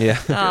 Yeah.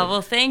 Oh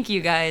well, thank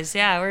you guys.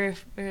 Yeah, we're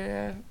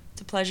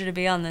it's a pleasure to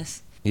be on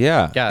this.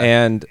 Yeah. Yeah.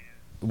 And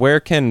where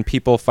can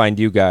people find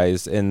you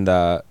guys in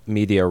the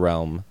media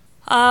realm?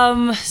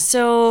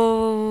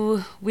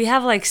 So we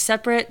have like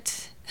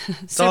separate.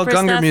 It's all separate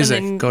Gungor stuff Music.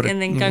 and then, Go to-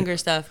 and then you- Gungor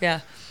stuff.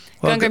 Yeah,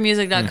 Well,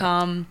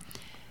 GungorMusic.com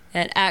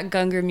and at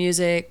Gungor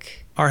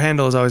Music. Our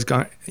handle is always at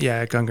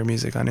Gungor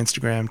Music on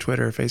Instagram,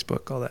 Twitter,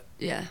 Facebook, all that.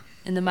 Yeah,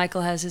 and then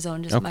Michael has his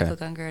own, just Okay. Michael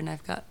Gungor, and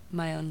I've got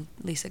my own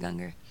Lisa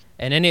Gungor.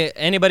 And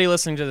anybody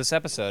listening to this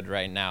episode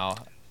right now,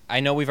 I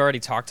know we've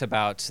already talked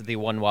about the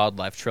One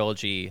Wildlife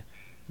trilogy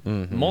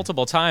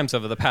multiple times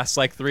over the past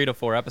like 3 to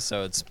 4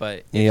 episodes, but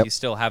if Yep. you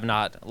still have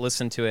not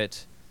listened to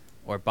it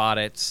or bought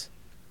it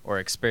or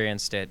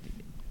experienced it,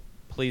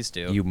 please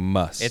do. You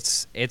must.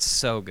 It's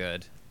so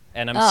good,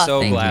 and I'm Oh,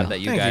 so thank glad you. that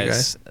you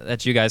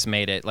Thank you, guys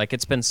made it. Like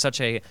it's been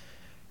such a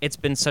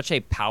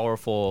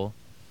powerful.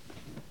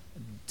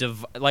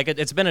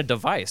 It's been a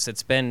device.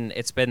 It's been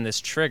this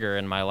trigger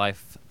in my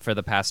life for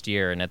the past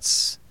year, and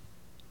it's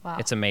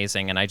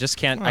amazing. And I just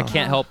can't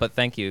help but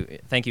thank you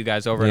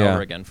guys over and Yeah.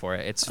 over again for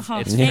it. It's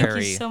Thank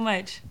very. you so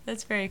much.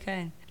 That's very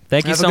kind.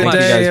 Thank you Have so a good much. day,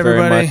 Thank you guys very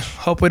everybody. much.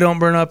 Hope we don't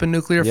burn up in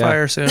nuclear Yeah.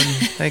 fire soon.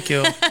 Thank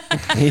you.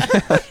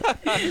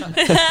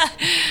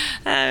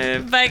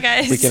 Bye,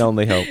 guys. We can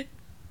only hope.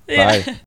 Yeah. Bye.